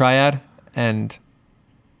head triad, and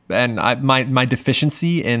my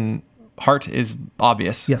deficiency in heart is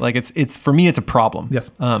obvious. Yes. Like it's for me, it's a problem.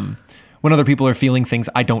 Yes. When other people are feeling things,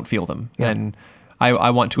 I don't feel them, and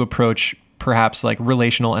I want to approach perhaps like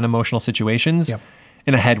relational and emotional situations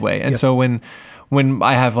in a head way. And so when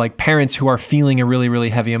I have like parents who are feeling a really, really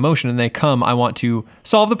heavy emotion and they come, I want to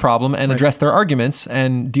solve the problem and address their arguments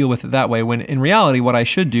and deal with it that way. When in reality, what I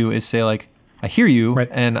should do is say like, I hear you,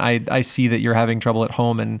 and I see that you're having trouble at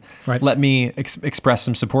home, and let me express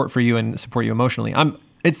some support for you and support you emotionally.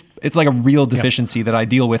 It's like a real deficiency that I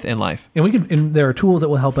deal with in life. And there are tools that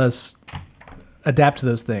will help us adapt to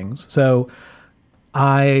those things. So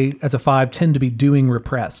I, as a 5, tend to be doing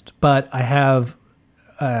repressed, but I have,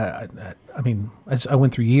 I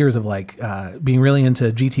went through years of like being really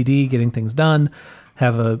into GTD, getting things done,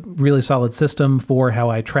 have a really solid system for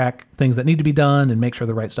how I track things that need to be done and make sure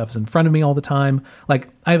the right stuff is in front of me all the time. Like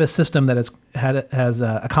I have a system that has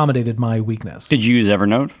accommodated my weakness. Did you use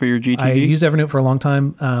Evernote for your GTD? I used Evernote for a long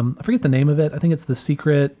time. I forget the name of it. I think it's the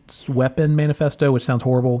Secret Weapon Manifesto, which sounds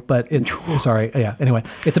horrible, but it's sorry. Yeah. Anyway,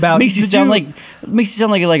 it's about makes you sound like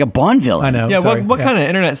a Bond villain. I know. Yeah. Sorry. What kind of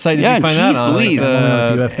internet site did you find that on? Louise.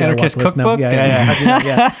 Like the Anarchist Cookbook.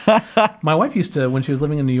 Yeah. My wife used to, when she was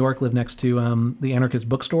living in New York, live next to the Anarchist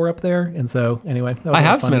bookstore up there, and so anyway, that was I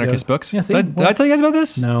have fun some to go. Anarchist books. Yeah, see? Did I tell you guys about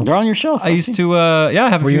this? No. They're on your shelf. I used to. I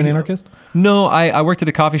have. Were you an anarchist? No, I worked at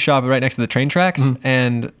a coffee shop right next to the train tracks,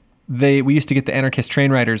 and we used to get the anarchist train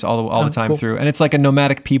riders all the time cool. through, and it's like a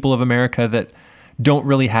nomadic people of America that don't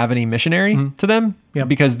really have any missionary to them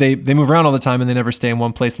because they move around all the time and they never stay in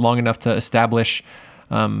one place long enough to establish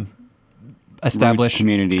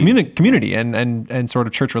community and sort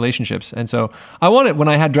of church relationships. And so I wanted, when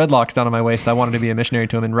I had dreadlocks down on my waist, I wanted to be a missionary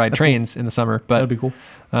to them and ride trains in the summer, but That'd be cool.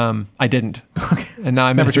 I didn't. Okay. And now I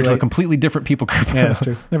It's never minister too to a late. completely different people group. Yeah, that's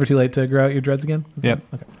true. Never too late to grow out your dreads again. Yep.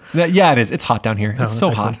 Okay. Yeah, it is. It's hot down here. No, it's so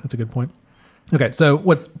that's hot. actually- That's a good point. Okay, so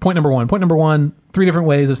what's point number 1? Point number 1, 3 different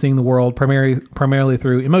ways of seeing the world, primarily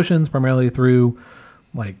through emotions, primarily through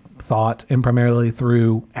like thought, and primarily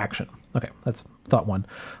through action. Okay, that's thought 1.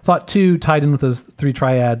 Thought 2, tied in with those 3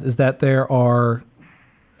 triads, is that there are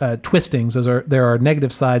twistings. There are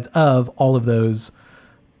negative sides of all of those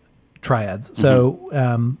triads.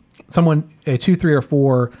 So someone, a 2, 3, or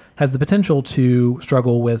 4, has the potential to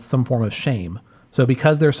struggle with some form of shame. So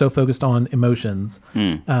because they're so focused on emotions,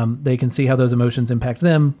 they can see how those emotions impact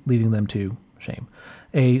them, leading them to shame.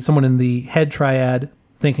 Someone in the head triad,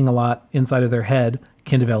 thinking a lot inside of their head,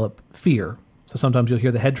 can develop fear. So sometimes you'll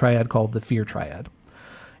hear the head triad called the fear triad.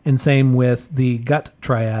 And same with the gut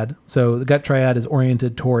triad. So the gut triad is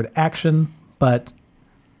oriented toward action, but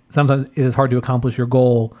sometimes it is hard to accomplish your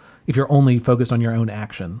goal if you're only focused on your own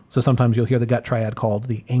action. So sometimes you'll hear the gut triad called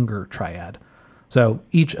the anger triad. So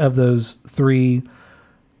each of those three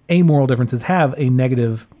amoral differences have a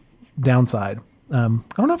negative downside. I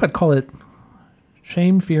don't know if I'd call it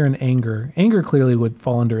shame, fear, and anger. Anger clearly would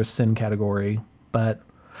fall under a sin category, but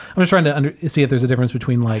I'm just trying to see if there's a difference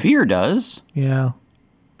between like... Fear does. Yeah.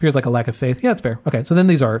 Fears like a lack of faith. Yeah, it's fair. Okay, so then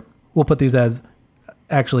we'll put these as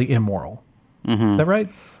actually immoral. Is that right?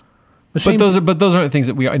 But those aren't things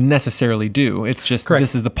that we necessarily do. It's just Correct.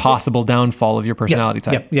 This is the possible downfall of your personality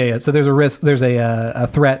type. Yeah. So there's a risk. There's a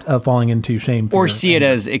threat of falling into shame. Or fear, see it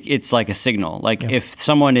anger. as it's like a signal. Like if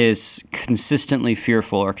someone is consistently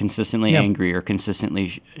fearful or consistently angry or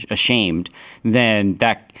consistently ashamed, then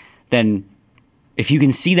if you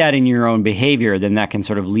can see that in your own behavior, then that can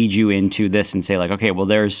sort of lead you into this and say like, okay, well,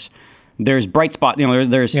 there's bright spot.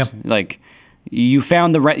 There's like you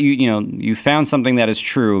found you found something that is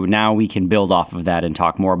true. Now we can build off of that and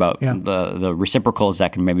talk more about the reciprocals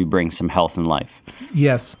that can maybe bring some health in life.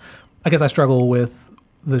 Yes, I guess I struggle with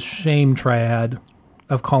the shame triad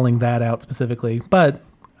of calling that out specifically, but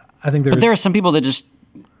I think But there are some people that just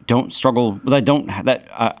don't struggle.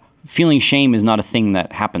 Feeling shame is not a thing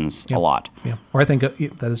that happens a lot. Yeah, or I think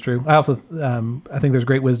that is true. I also I think there's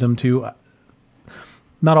great wisdom to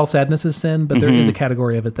not all sadness is sin, but there is a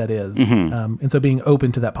category of it that is. And so being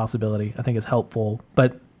open to that possibility, I think, is helpful.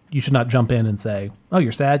 But you should not jump in and say, "Oh,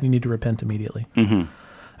 you're sad. You need to repent immediately."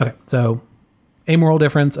 Okay, so amoral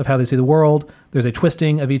difference of how they see the world. There's a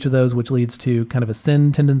twisting of each of those, which leads to kind of a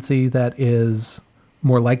sin tendency that is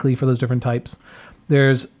more likely for those different types.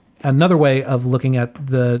 There's another way of looking at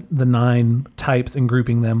the 9 types and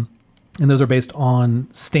grouping them, and those are based on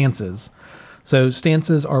stances. So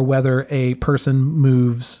stances are whether a person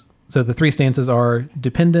moves. So the 3 stances are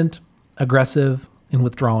dependent, aggressive, and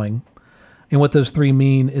withdrawing. And what those 3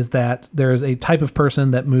 mean is that there's a type of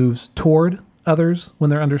person that moves toward others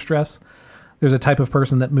when they're under stress. There's a type of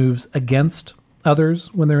person that moves against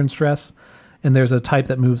others when they're in stress. And there's a type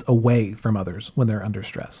that moves away from others when they're under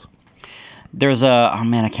stress. There's I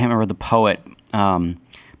can't remember the poet,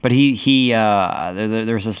 but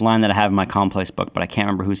there's this line that I have in my Commonplace book, but I can't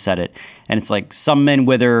remember who said it. And it's like, some men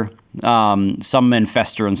wither, some men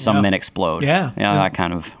fester, and some men explode. Yeah. That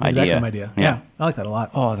kind of idea. Exact same idea. Yeah, I like that a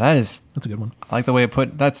lot. Oh, that's a good one. I like the way it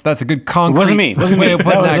put. That's a good concrete. It wasn't me. It wasn't way me. of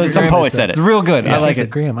putting That was some Graham. poet said it. It's real good. I like it.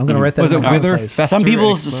 Graham. I'm going to write that. Was in it my wither, place. fester, Some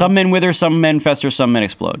explode? men wither, some men fester, some men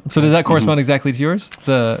explode. So does that correspond exactly to yours?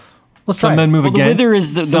 Let's Some try men it. move Well, the against. wither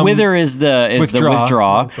is the some wither is the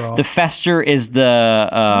withdraw. Withdraw. The fester is the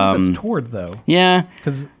That's toward though, yeah.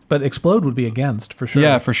 but explode would be against for sure.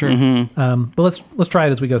 Yeah, for sure. But let's try it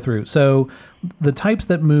as we go through. So the types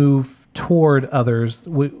that move toward others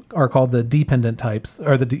are called the dependent types,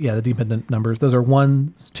 or the dependent numbers. Those are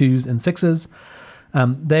 1s, 2s, and 6s.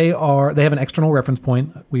 They have an external reference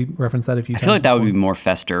point. We reference that a few times. I feel like that would be more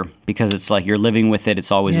fester because it's like you're living with it.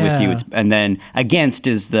 It's always with you. Yeah. And then against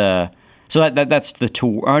is that's the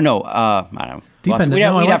tool. Or no, I don't know. Dependent. We'd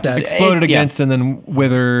No, I have like to that. Exploded against and then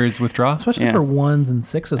withers, withdraw. especially Yeah. for 1s and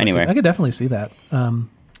 6s. Anyway. I could definitely see that.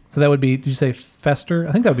 So that would be. Did you say fester?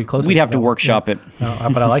 I think that would be closer. We'd have to that one. workshop it. No,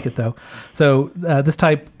 but I like it though. So this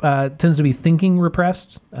type tends to be thinking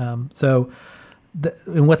repressed.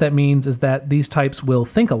 And what that means is that these types will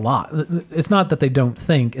think a lot. It's not that they don't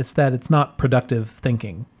think; it's that it's not productive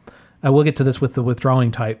thinking. We'll get to this with the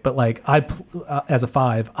withdrawing type, but like as a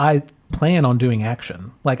 5, I plan on doing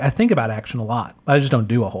action. Like I think about action a lot. I just don't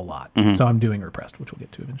do a whole lot. So I'm doing repressed, which we'll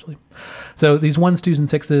get to eventually. So these 1s, 2s, and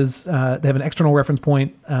 6s, they have an external reference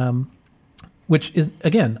point, which is,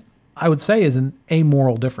 again, I would say is an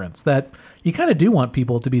amoral difference, that you kind of do want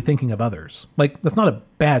people to be thinking of others. Like that's not a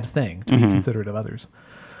bad thing to be considerate of others.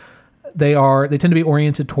 They tend to be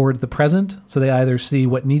oriented toward the present, so they either see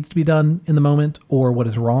what needs to be done in the moment or what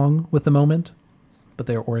is wrong with the moment, but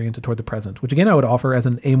they are oriented toward the present, which again I would offer as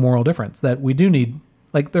an amoral difference, that we do need,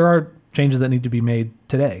 like there are changes that need to be made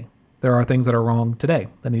today. There are things that are wrong today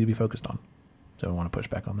that need to be focused on. So I want to push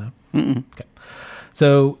back on that. Okay.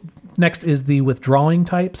 So next is the withdrawing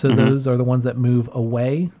type. So those are the ones that move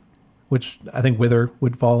away, which I think wither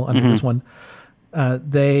would fall under this one.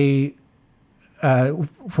 They 4s,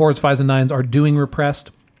 5s, and 9s are doing repressed.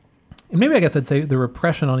 And maybe I guess I'd say the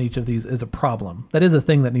repression on each of these is a problem. That is a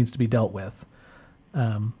thing that needs to be dealt with.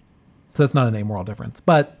 So that's not an amoral difference.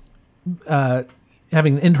 But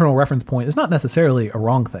having an internal reference point is not necessarily a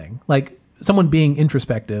wrong thing. Like someone being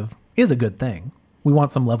introspective is a good thing. We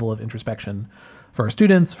want some level of introspection for our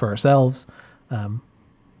students, for ourselves,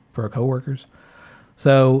 for our coworkers.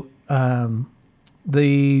 So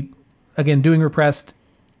doing repressed,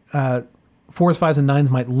 4s, 5s, and 9s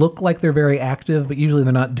might look like they're very active, but usually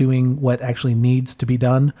they're not doing what actually needs to be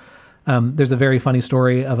done. There's a very funny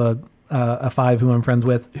story of a 5 who I'm friends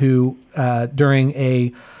with who during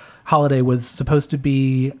a holiday was supposed to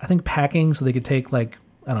be, I think, packing so they could take like,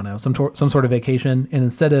 I don't know, some sort of vacation. And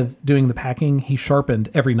instead of doing the packing, he sharpened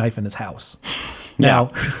every knife in his house.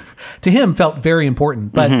 Now, to him, felt very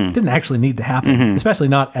important, but didn't actually need to happen, especially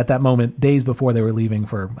not at that moment, days before they were leaving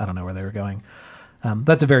for, I don't know where they were going.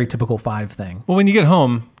 That's a very typical 5 thing. Well, when you get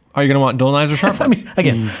home, are you going to want dull knives or sharp knives?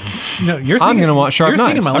 Again, you're speaking, I'm going to want sharp you're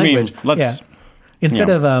speaking knives. my language. let's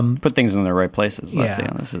Instead of put things in the right places. Let's say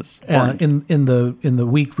this is in the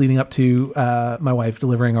weeks leading up to my wife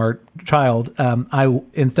delivering our child, I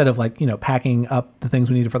instead of packing up the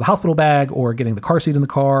things we needed for the hospital bag or getting the car seat in the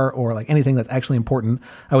car or like anything that's actually important,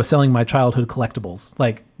 I was selling my childhood collectibles.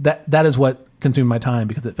 Like that is what consumed my time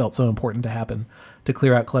because it felt so important to happen, to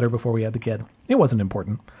clear out clutter before we had the kid. It wasn't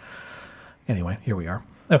important. Anyway, here we are.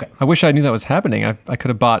 Okay. I wish I knew that was happening. I could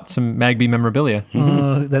have bought some Magby memorabilia.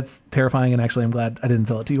 That's terrifying, and actually I'm glad I didn't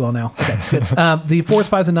sell it to you all now. Okay, good. The 4s,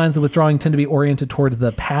 5s, and 9s, the withdrawing tend to be oriented toward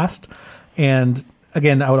the past, and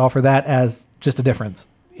again, I would offer that as just a difference.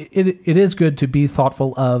 It is good to be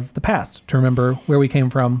thoughtful of the past, to remember where we came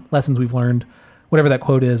from, lessons we've learned, whatever that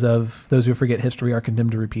quote is of those who forget history are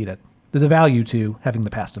condemned to repeat it. There's a value to having the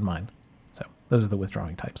past in mind. So those are the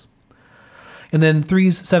withdrawing types. And then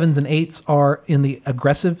 3s, 7s, and 8s are in the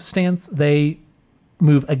aggressive stance. They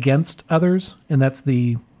move against others, and that's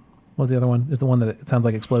the, what's the other one? Is the one that it sounds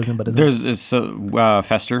like explosion, but isn't. There's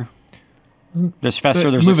fester. There's fester.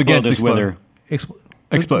 There's move explode. against There's explode. wither. Explode.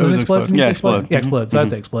 It was explode. Did you Yeah, say explode. Yeah, explode. So I'd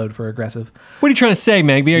say explode for aggressive. What are you trying to say,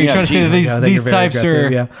 Magby? Are you Yeah, trying to say that Jesus. these they're very types aggressive,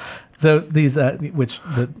 are... Yeah. So these,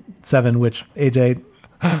 the 7, which AJ,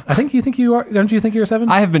 I think you think you are. Don't you think you're a 7?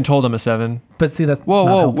 I have been told I'm a 7. But see, that's Whoa,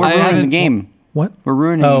 not whoa! helpful. We're ruining the haven't- game. What? We're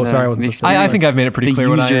ruining. Oh, sorry, I wasn't the listening. I think I've made it pretty the clear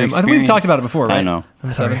what I user am. I think we've experience. talked about it before, right? I know.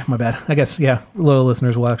 I'm sorry, my bad. I guess, yeah, loyal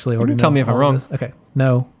listeners will actually already know. Tell me if I'm all of wrong. this. Okay,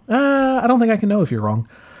 no. I don't think I can know if you're wrong.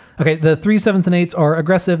 Okay, the 3s, 7s, and 8s are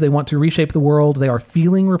aggressive. They want to reshape the world. They are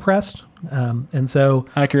feeling repressed. And so...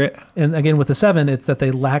 Accurate. And again, with the 7, it's that they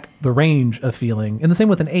lack the range of feeling. And the same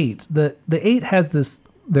with an 8. The 8 has this,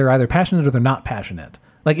 they're either passionate or they're not passionate.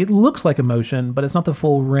 Like, it looks like emotion, but it's not the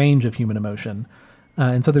full range of human emotion.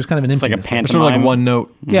 And so there's kind of an It's like a emptiness there. It's sort of like Pantomime. one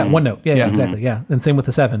note. Yeah, one note. Yeah, Yeah. exactly. Yeah. And same with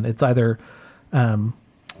the 7. It's either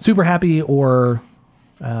super happy or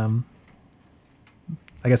I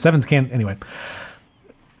guess 7s can't anyway.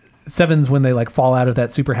 7s, when they like fall out of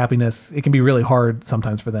that super happiness, it can be really hard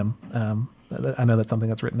sometimes for them. I know that's something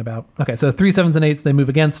that's written about. Okay, so 3, 7s, and 8s, they move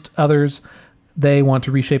against others. They want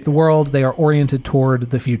to reshape the world. They are oriented toward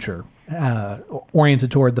the future,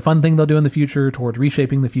 oriented toward the fun thing they'll do in the future, toward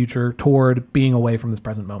reshaping the future, toward being away from this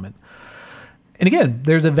present moment. And again,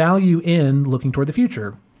 there's a value in looking toward the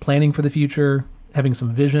future, planning for the future, having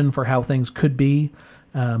some vision for how things could be,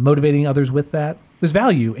 motivating others with that. There's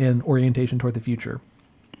value in orientation toward the future.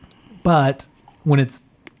 But when it's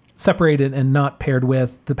separated and not paired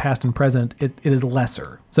with the past and present, it is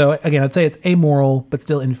lesser. So again, I'd say it's amoral, but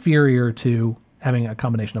still inferior to having a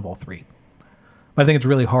combination of all three. But I think it's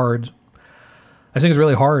really hard. I think it's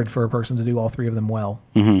really hard for a person to do all three of them well.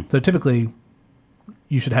 Mm-hmm. So typically,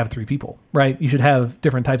 you should have 3 people, right? You should have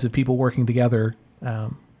different types of people working together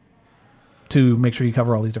to make sure you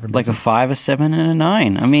cover all these different. Like a bases. 5, a 7, and a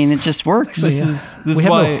 9. I mean, it just works. This Yeah. is we is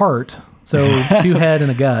have why no heart, so 2 head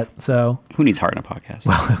and a gut. So Who needs heart in a podcast?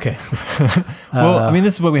 okay, well, I mean,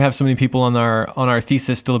 this is why we have so many people on our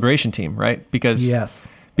thesis deliberation team, right? Because yes,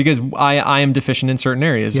 I am deficient in certain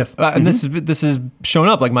areas. Yes. And this is shown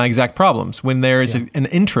up like my exact problems when there is an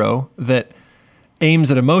intro that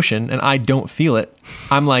aims at emotion and I don't feel it.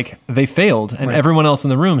 I'm like, they failed, and Right. everyone else in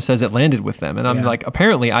the room says it landed with them, and I'm Yeah. like,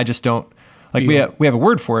 apparently I just don't. Like we Feel. have a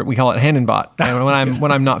word for it. We call it hand and bot. And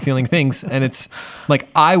when I'm not feeling things, and it's like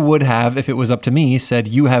I would have, if it was up to me, said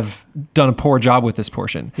you have done a poor job with this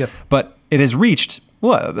portion. Yes. But it has reached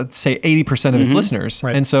let's say 80% of its listeners,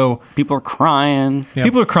 Right. and so People are crying. Yeah.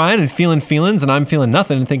 people are crying and feeling feelings, and I'm feeling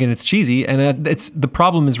nothing and thinking it's cheesy. And it's the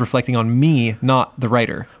problem is reflecting on me, not the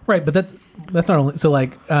writer. right. But that's not only so.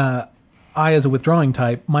 Like I, as a withdrawing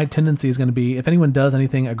type, my tendency is going to be if anyone does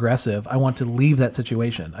anything aggressive, I want to leave that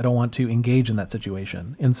situation. I don't want to engage in that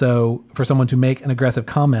situation. And so, for someone to make an aggressive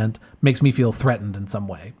comment makes me feel threatened in some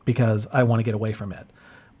way because I want to get away from it.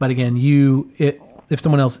 But again, if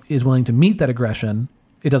someone else is willing to meet that aggression,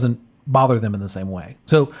 it doesn't bother them in the same way.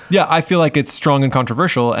 So Yeah, I feel like it's strong and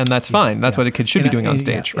controversial, and that's fine. That's yeah. what a kid should be And doing on and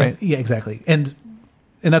stage, yeah, right? Yeah, exactly. And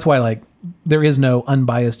that's why like there is no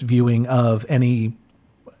unbiased viewing of any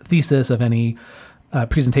thesis, of any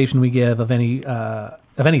presentation we give, of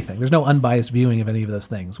anything. There's no unbiased viewing of any of those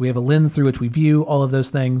things. We have a lens through which we view all of those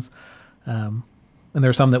things, and there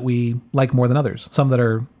are some that we like more than others. Some that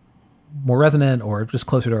are more resonant or just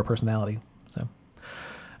closer to our personality. So,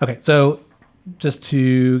 okay, so just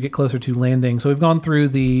to get closer to landing, so we've gone through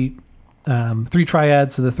the 3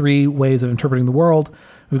 triads, so the 3 ways of interpreting the world.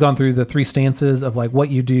 We've gone through the 3 stances of like what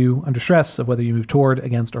you do under stress, of whether you move toward,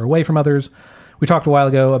 against, or away from others. We talked a while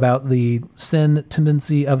ago about the sin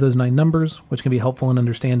tendency of those 9 numbers, which can be helpful in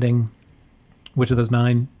understanding which of those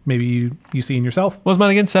 9 maybe you see in yourself. What was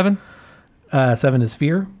mine again? 7? 7 is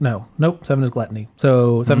fear. Nope. 7 is gluttony.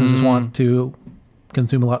 So 7 is just want to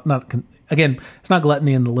consume a lot. Again, it's not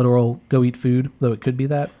gluttony in the literal go eat food, though it could be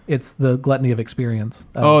that. It's the gluttony of experience.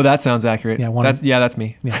 That sounds accurate. Yeah, that's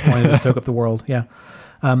me. Yeah, wanting to soak up the world. Yeah.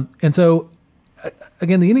 And so,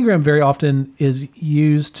 again, the Enneagram very often is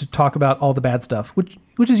used to talk about all the bad stuff, which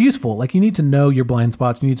is useful. Like, you need to know your blind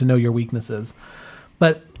spots. You need to know your weaknesses.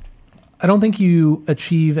 But I don't think you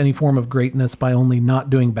achieve any form of greatness by only not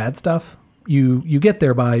doing bad stuff. You get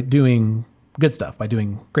there by doing good stuff, by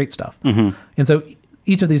doing great stuff. Mm-hmm. And so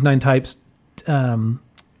each of these 9 types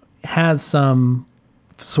has some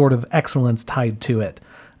sort of excellence tied to it.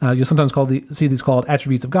 You'll sometimes see these called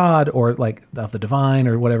attributes of God, or like of the divine,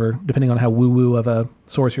 or whatever, depending on how woo-woo of a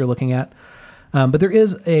source you're looking at. But there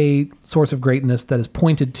is a source of greatness that is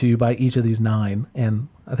pointed to by each of these 9, and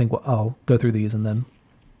I think I'll go through these and then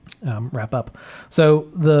wrap up. So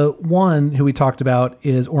the one who we talked about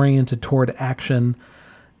is oriented toward action,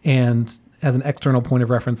 and as an external point of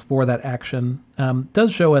reference for that action,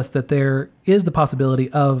 does show us that there is the possibility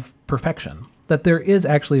of perfection, that there is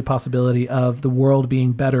actually a possibility of the world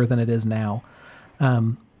being better than it is now.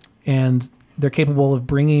 And they're capable of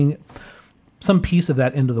bringing some piece of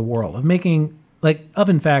that into the world, of making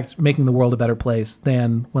the world a better place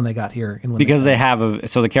than when they got here. And when because they have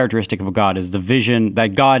the characteristic of a God is the vision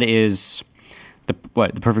that God is the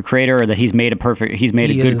perfect creator, or that he's made a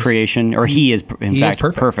good creation, or he is in fact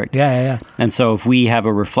perfect. Yeah. And so if we have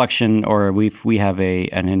a reflection, or if we have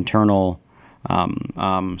an internal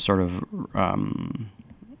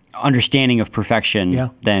understanding of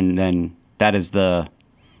perfection, then that is the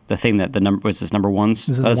thing that number ones.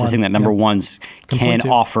 That's the thing that number ones can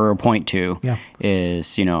offer or point to. Yeah.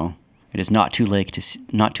 Is it is not too late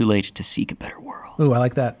to seek a better world. Ooh, I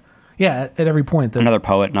like that. Yeah, at every point. Another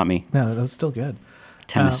poet, not me. No, that was still good.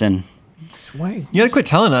 Tennyson. Why? You gotta quit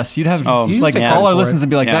telling us. You'd have all all our listeners would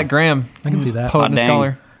be like, that Graham. I can see that. Poet and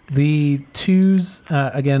scholar. The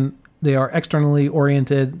 2s, again, they are externally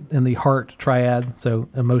oriented in the heart triad, so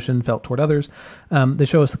emotion felt toward others. They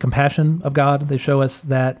show us the compassion of God. They show us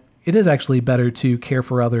that it is actually better to care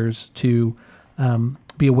for others, to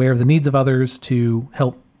be aware of the needs of others, to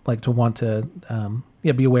help, to want to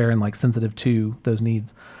be aware and sensitive to those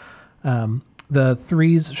needs. The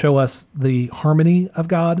 3s show us the harmony of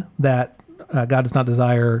God, that God does not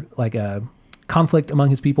desire a conflict among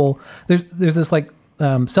his people. There's this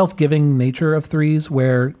self-giving nature of 3s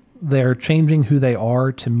where they're changing who they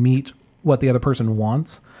are to meet what the other person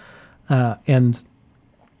wants. And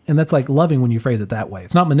that's loving when you phrase it that way.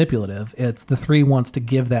 It's not manipulative. It's the 3 wants to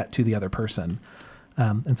give that to the other person.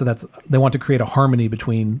 And so they want to create a harmony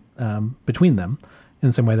between them, in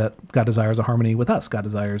the same way that God desires a harmony with us. God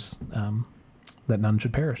desires that none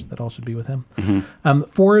should perish, that all should be with him. Mm-hmm.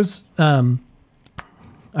 4s,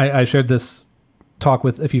 I shared this talk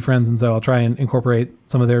with a few friends, and so I'll try and incorporate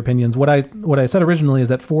some of their opinions. What I said originally is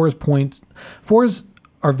that 4s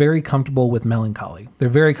are very comfortable with melancholy. They're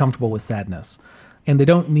very comfortable with sadness, and they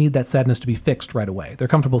don't need that sadness to be fixed right away. They're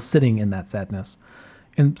comfortable sitting in that sadness.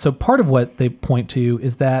 And so part of what they point to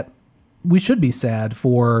is that we should be sad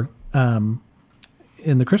for,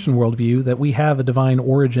 in the Christian worldview, that we have a divine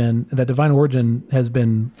origin. That divine origin has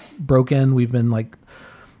been broken. We've been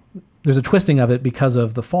there's a twisting of it because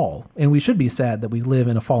of the fall, and we should be sad that we live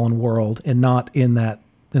in a fallen world and not in the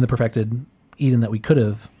perfected Eden that we could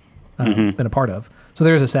have been a part of. So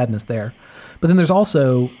there is a sadness there. But then there's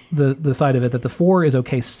also the side of it that the 4 is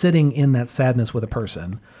okay sitting in that sadness with a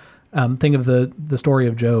person. Think of the story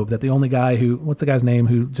of Job, that the only guy what's the guy's name,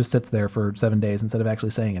 who just sits there for 7 days instead of actually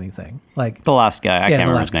saying anything. The last guy, I can't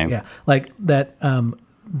remember his name. Yeah,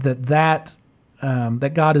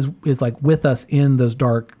 that God is with us in those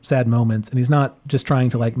dark, sad moments, and he's not just trying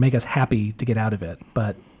to make us happy to get out of it,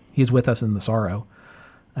 but he's with us in the sorrow.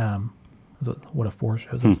 That's what a 4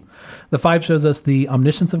 shows us. The 5 shows us the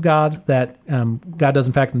omniscience of God, that God does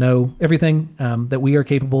in fact know everything, that we are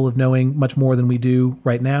capable of knowing much more than we do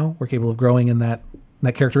right now. We're capable of growing in that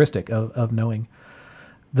characteristic of knowing.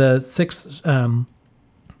 The 6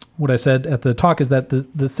 what I said at the talk is that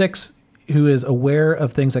the 6 who is aware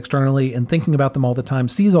of things externally and thinking about them all the time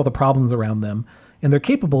sees all the problems around them, and they're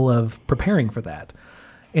capable of preparing for that.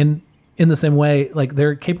 And in the same way, like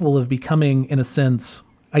they're capable of becoming, in a sense,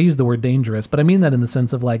 I use the word dangerous, but I mean that in the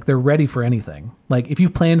sense of like they're ready for anything. Like if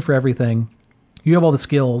you've planned for everything, you have all the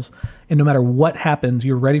skills, and no matter what happens,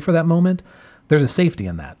 you're ready for that moment. There's a safety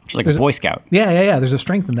in that. Like There's a Boy Scout. Yeah. There's a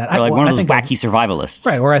strength in that. Or like one of those think wacky survivalists.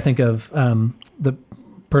 Right, or I think of the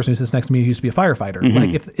person who sits next to me who used to be a firefighter. Mm-hmm.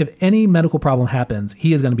 Like if any medical problem happens,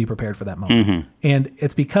 he is going to be prepared for that moment. Mm-hmm. And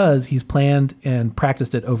it's because he's planned and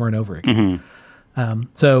practiced it over and over again. Mm-hmm.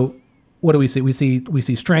 So what do we see? We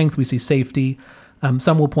see strength, we see safety.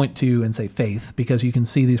 Some will point to and say faith, because you can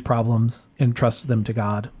see these problems and trust them to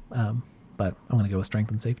God. But I'm going to go with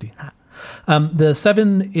strength and safety. The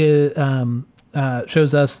 7 is,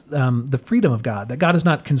 shows us the freedom of God, that God is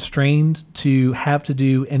not constrained to have to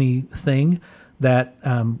do anything that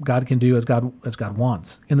God can do as God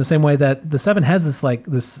wants. In the same way that the 7 has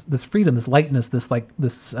this freedom, this lightness,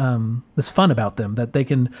 this fun about them, that they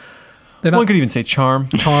can. They're not One could even say charm.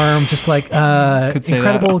 just like Could say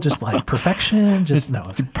incredible, that. just like perfection. Just no,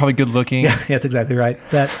 Probably good looking. yeah, that's exactly right.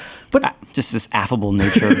 But Just this affable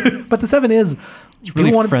nature. but the 7 is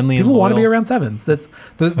really friendly and People want to be loyal. around 7s. That's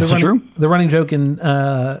That's true. The running joke in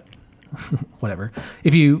whatever.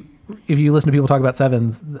 If you listen to people talk about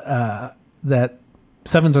 7s, that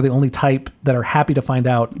 7s are the only type that are happy to find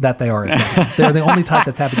out that they are a 7. They're the only type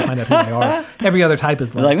that's happy to find out who they are. Every other type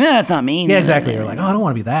is They're like, that's not me. yeah, exactly. They're like, oh, I don't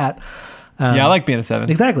want to be that. Yeah, I like being a 7.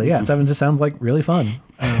 Exactly. Yeah. 7 just sounds like really fun.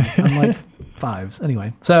 Unlike 5s.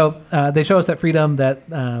 Anyway, so they show us that freedom, that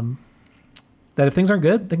if things aren't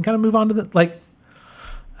good, they can kind of move on to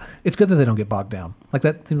it's good that they don't get bogged down. Like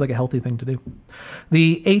that seems like a healthy thing to do.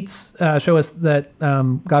 The 8s show us that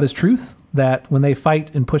God is truth, that when they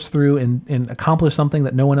fight and push through and accomplish something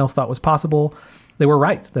that no one else thought was possible, they were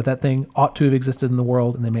right, that thing ought to have existed in the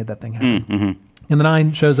world, and they made that thing happen. Mm-hmm. And the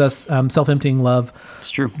 9 shows us self-emptying love.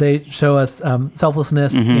 It's true. They show us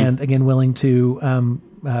selflessness and, again, willing to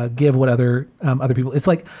give what other people. It's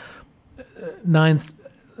like Nine's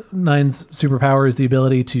superpower is the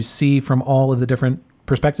ability to see from all of the different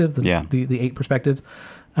perspectives, the 8 perspectives,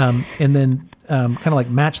 and then kind of like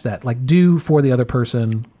match that, like do for the other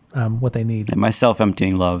person what they need. And my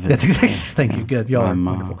self-emptying love. That's exactly. Thank you. Good. Y'all are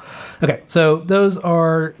wonderful. Okay, so those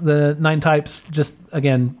are the 9 types. Just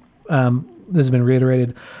again, this has been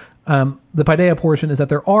reiterated. The Paideia portion is that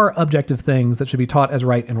there are objective things that should be taught as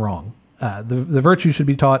right and wrong. The virtues should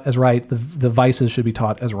be taught as right. The vices should be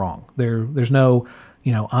taught as wrong. There's no,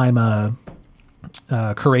 I'm a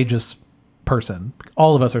courageous person.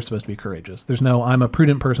 All of us are supposed to be courageous. There's no, I'm a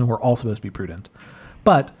prudent person. We're all supposed to be prudent.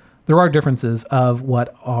 But there are differences of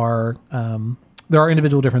what are, there are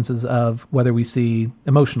individual differences of whether we see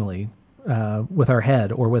emotionally with our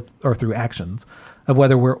head or through actions, of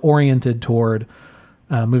whether we're oriented toward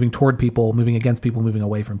moving toward people, moving against people, moving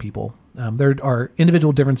away from people. There are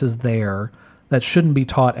individual differences there that shouldn't be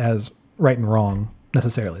taught as right and wrong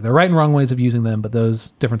necessarily. There are right and wrong ways of using them, but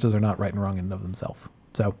those differences are not right and wrong in and of themselves.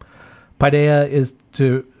 So Paideia is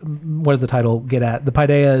what does the title get at? The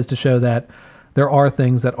Paideia is to show that there are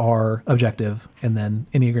things that are objective, and then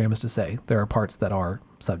Enneagram is to say there are parts that are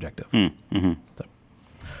subjective. Mm-hmm. So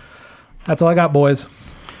that's all I got, boys.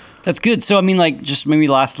 That's good. So, I mean, like, just maybe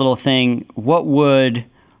last little thing, what would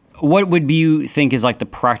you think is like the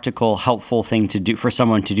practical, helpful thing to do for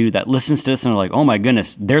someone to do that listens to this and are like, oh my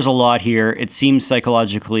goodness, there's a lot here. It seems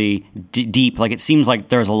psychologically deep. Like, it seems like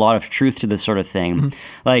there's a lot of truth to this sort of thing. Mm-hmm.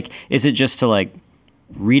 Like, is it just to like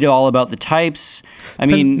read all about the types? I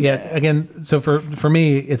mean, yeah, again, so for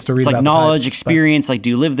me, it's to read it's like about knowledge, the types, experience. Like, do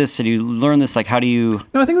you live this? Do you learn this? Like, how do you?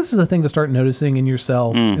 No, I think this is a thing to start noticing in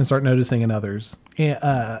yourself and start noticing in others. It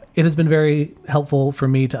has been very helpful for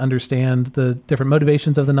me to understand the different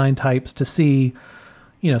motivations of the 9 types, to see,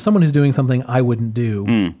 someone who's doing something I wouldn't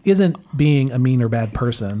do isn't being a mean or bad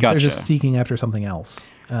person. Gotcha. They're just seeking after something else.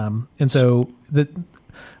 And so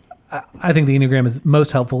I think the Enneagram is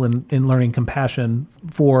most helpful in learning compassion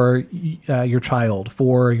for your child,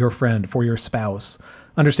 for your friend, for your spouse,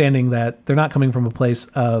 understanding that they're not coming from a place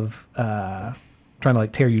of trying to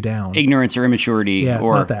like tear you down. Ignorance or immaturity. Yeah, it's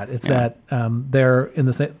not that. It's that they're in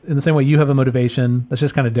the same way you have a motivation that's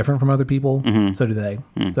just kind of different from other people. Mm-hmm. So do they.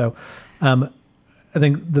 Mm. So I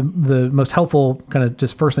think the most helpful kind of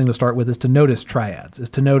just first thing to start with is to notice triads, is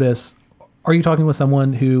to notice, are you talking with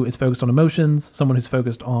someone who is focused on emotions, someone who's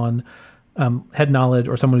focused on head knowledge,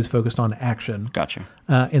 or someone who's focused on action? Gotcha.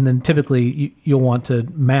 And then typically you'll want to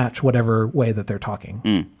match whatever way that they're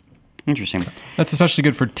talking. Interesting. That's especially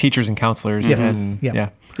good for teachers and counselors. Yes. And, Yeah.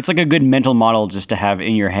 It's like a good mental model just to have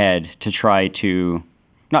in your head to try to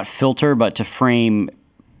not filter, but to frame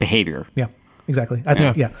behavior. Yeah, exactly. I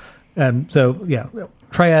think,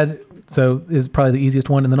 triad is probably the easiest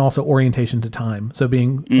one, and then also orientation to time. So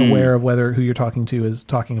being aware of whether who you're talking to is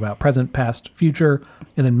talking about present, past, future,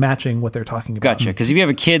 and then matching what they're talking about. Gotcha. Because if you have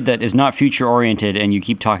a kid that is not future oriented and you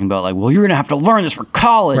keep talking about like, well, you're going to have to learn this for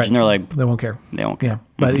college, Right. and they're like, They won't care. they won't care. Yeah,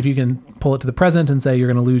 but if you can pull it to the present and say you're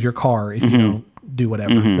going to lose your car if you don't do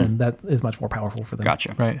whatever, then that is much more powerful for them.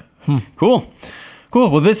 Gotcha. Right. Cool. Cool.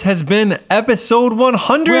 Well, this has been episode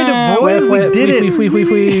 100. Boys, we did it.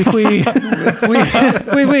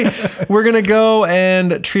 We're going to go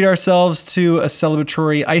and treat ourselves to a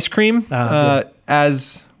celebratory ice cream,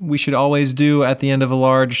 as we should always do at the end of a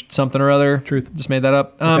large something or other. Truth. Just made that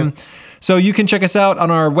up. Okay. So you can check us out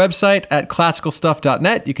on our website at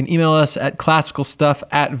classicalstuff.net. You can email us at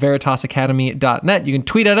classicalstuff@veritasacademy.net. You can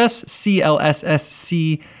tweet at us,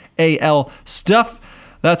 CLSSCAL stuff.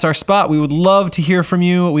 That's our spot. We would love to hear from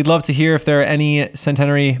you. We'd love to hear if there are any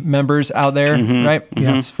Centenary members out there, right?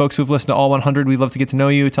 Yeah. It's folks who've listened to all 100. We'd love to get to know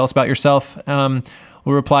you. Tell us about yourself. We'll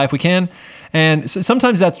reply if we can. And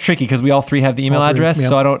sometimes that's tricky because we all three have the email address. Yeah.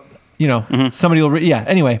 So I don't, somebody will,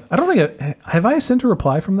 anyway. I don't think, have I sent a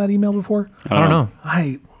reply from that email before? I don't know.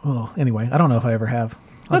 Anyway, I don't know if I ever have.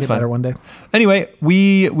 That's fine. Better one day. Anyway,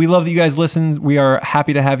 we love that you guys listen. We are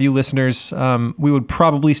happy to have you listeners. We would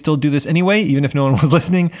probably still do this anyway, even if no one was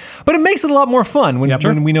listening. But it makes it a lot more fun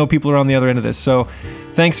when we know people are on the other end of this. So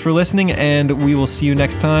thanks for listening, and we will see you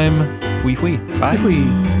next time. Fui fui. Bye. Fui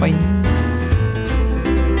fui. Bye.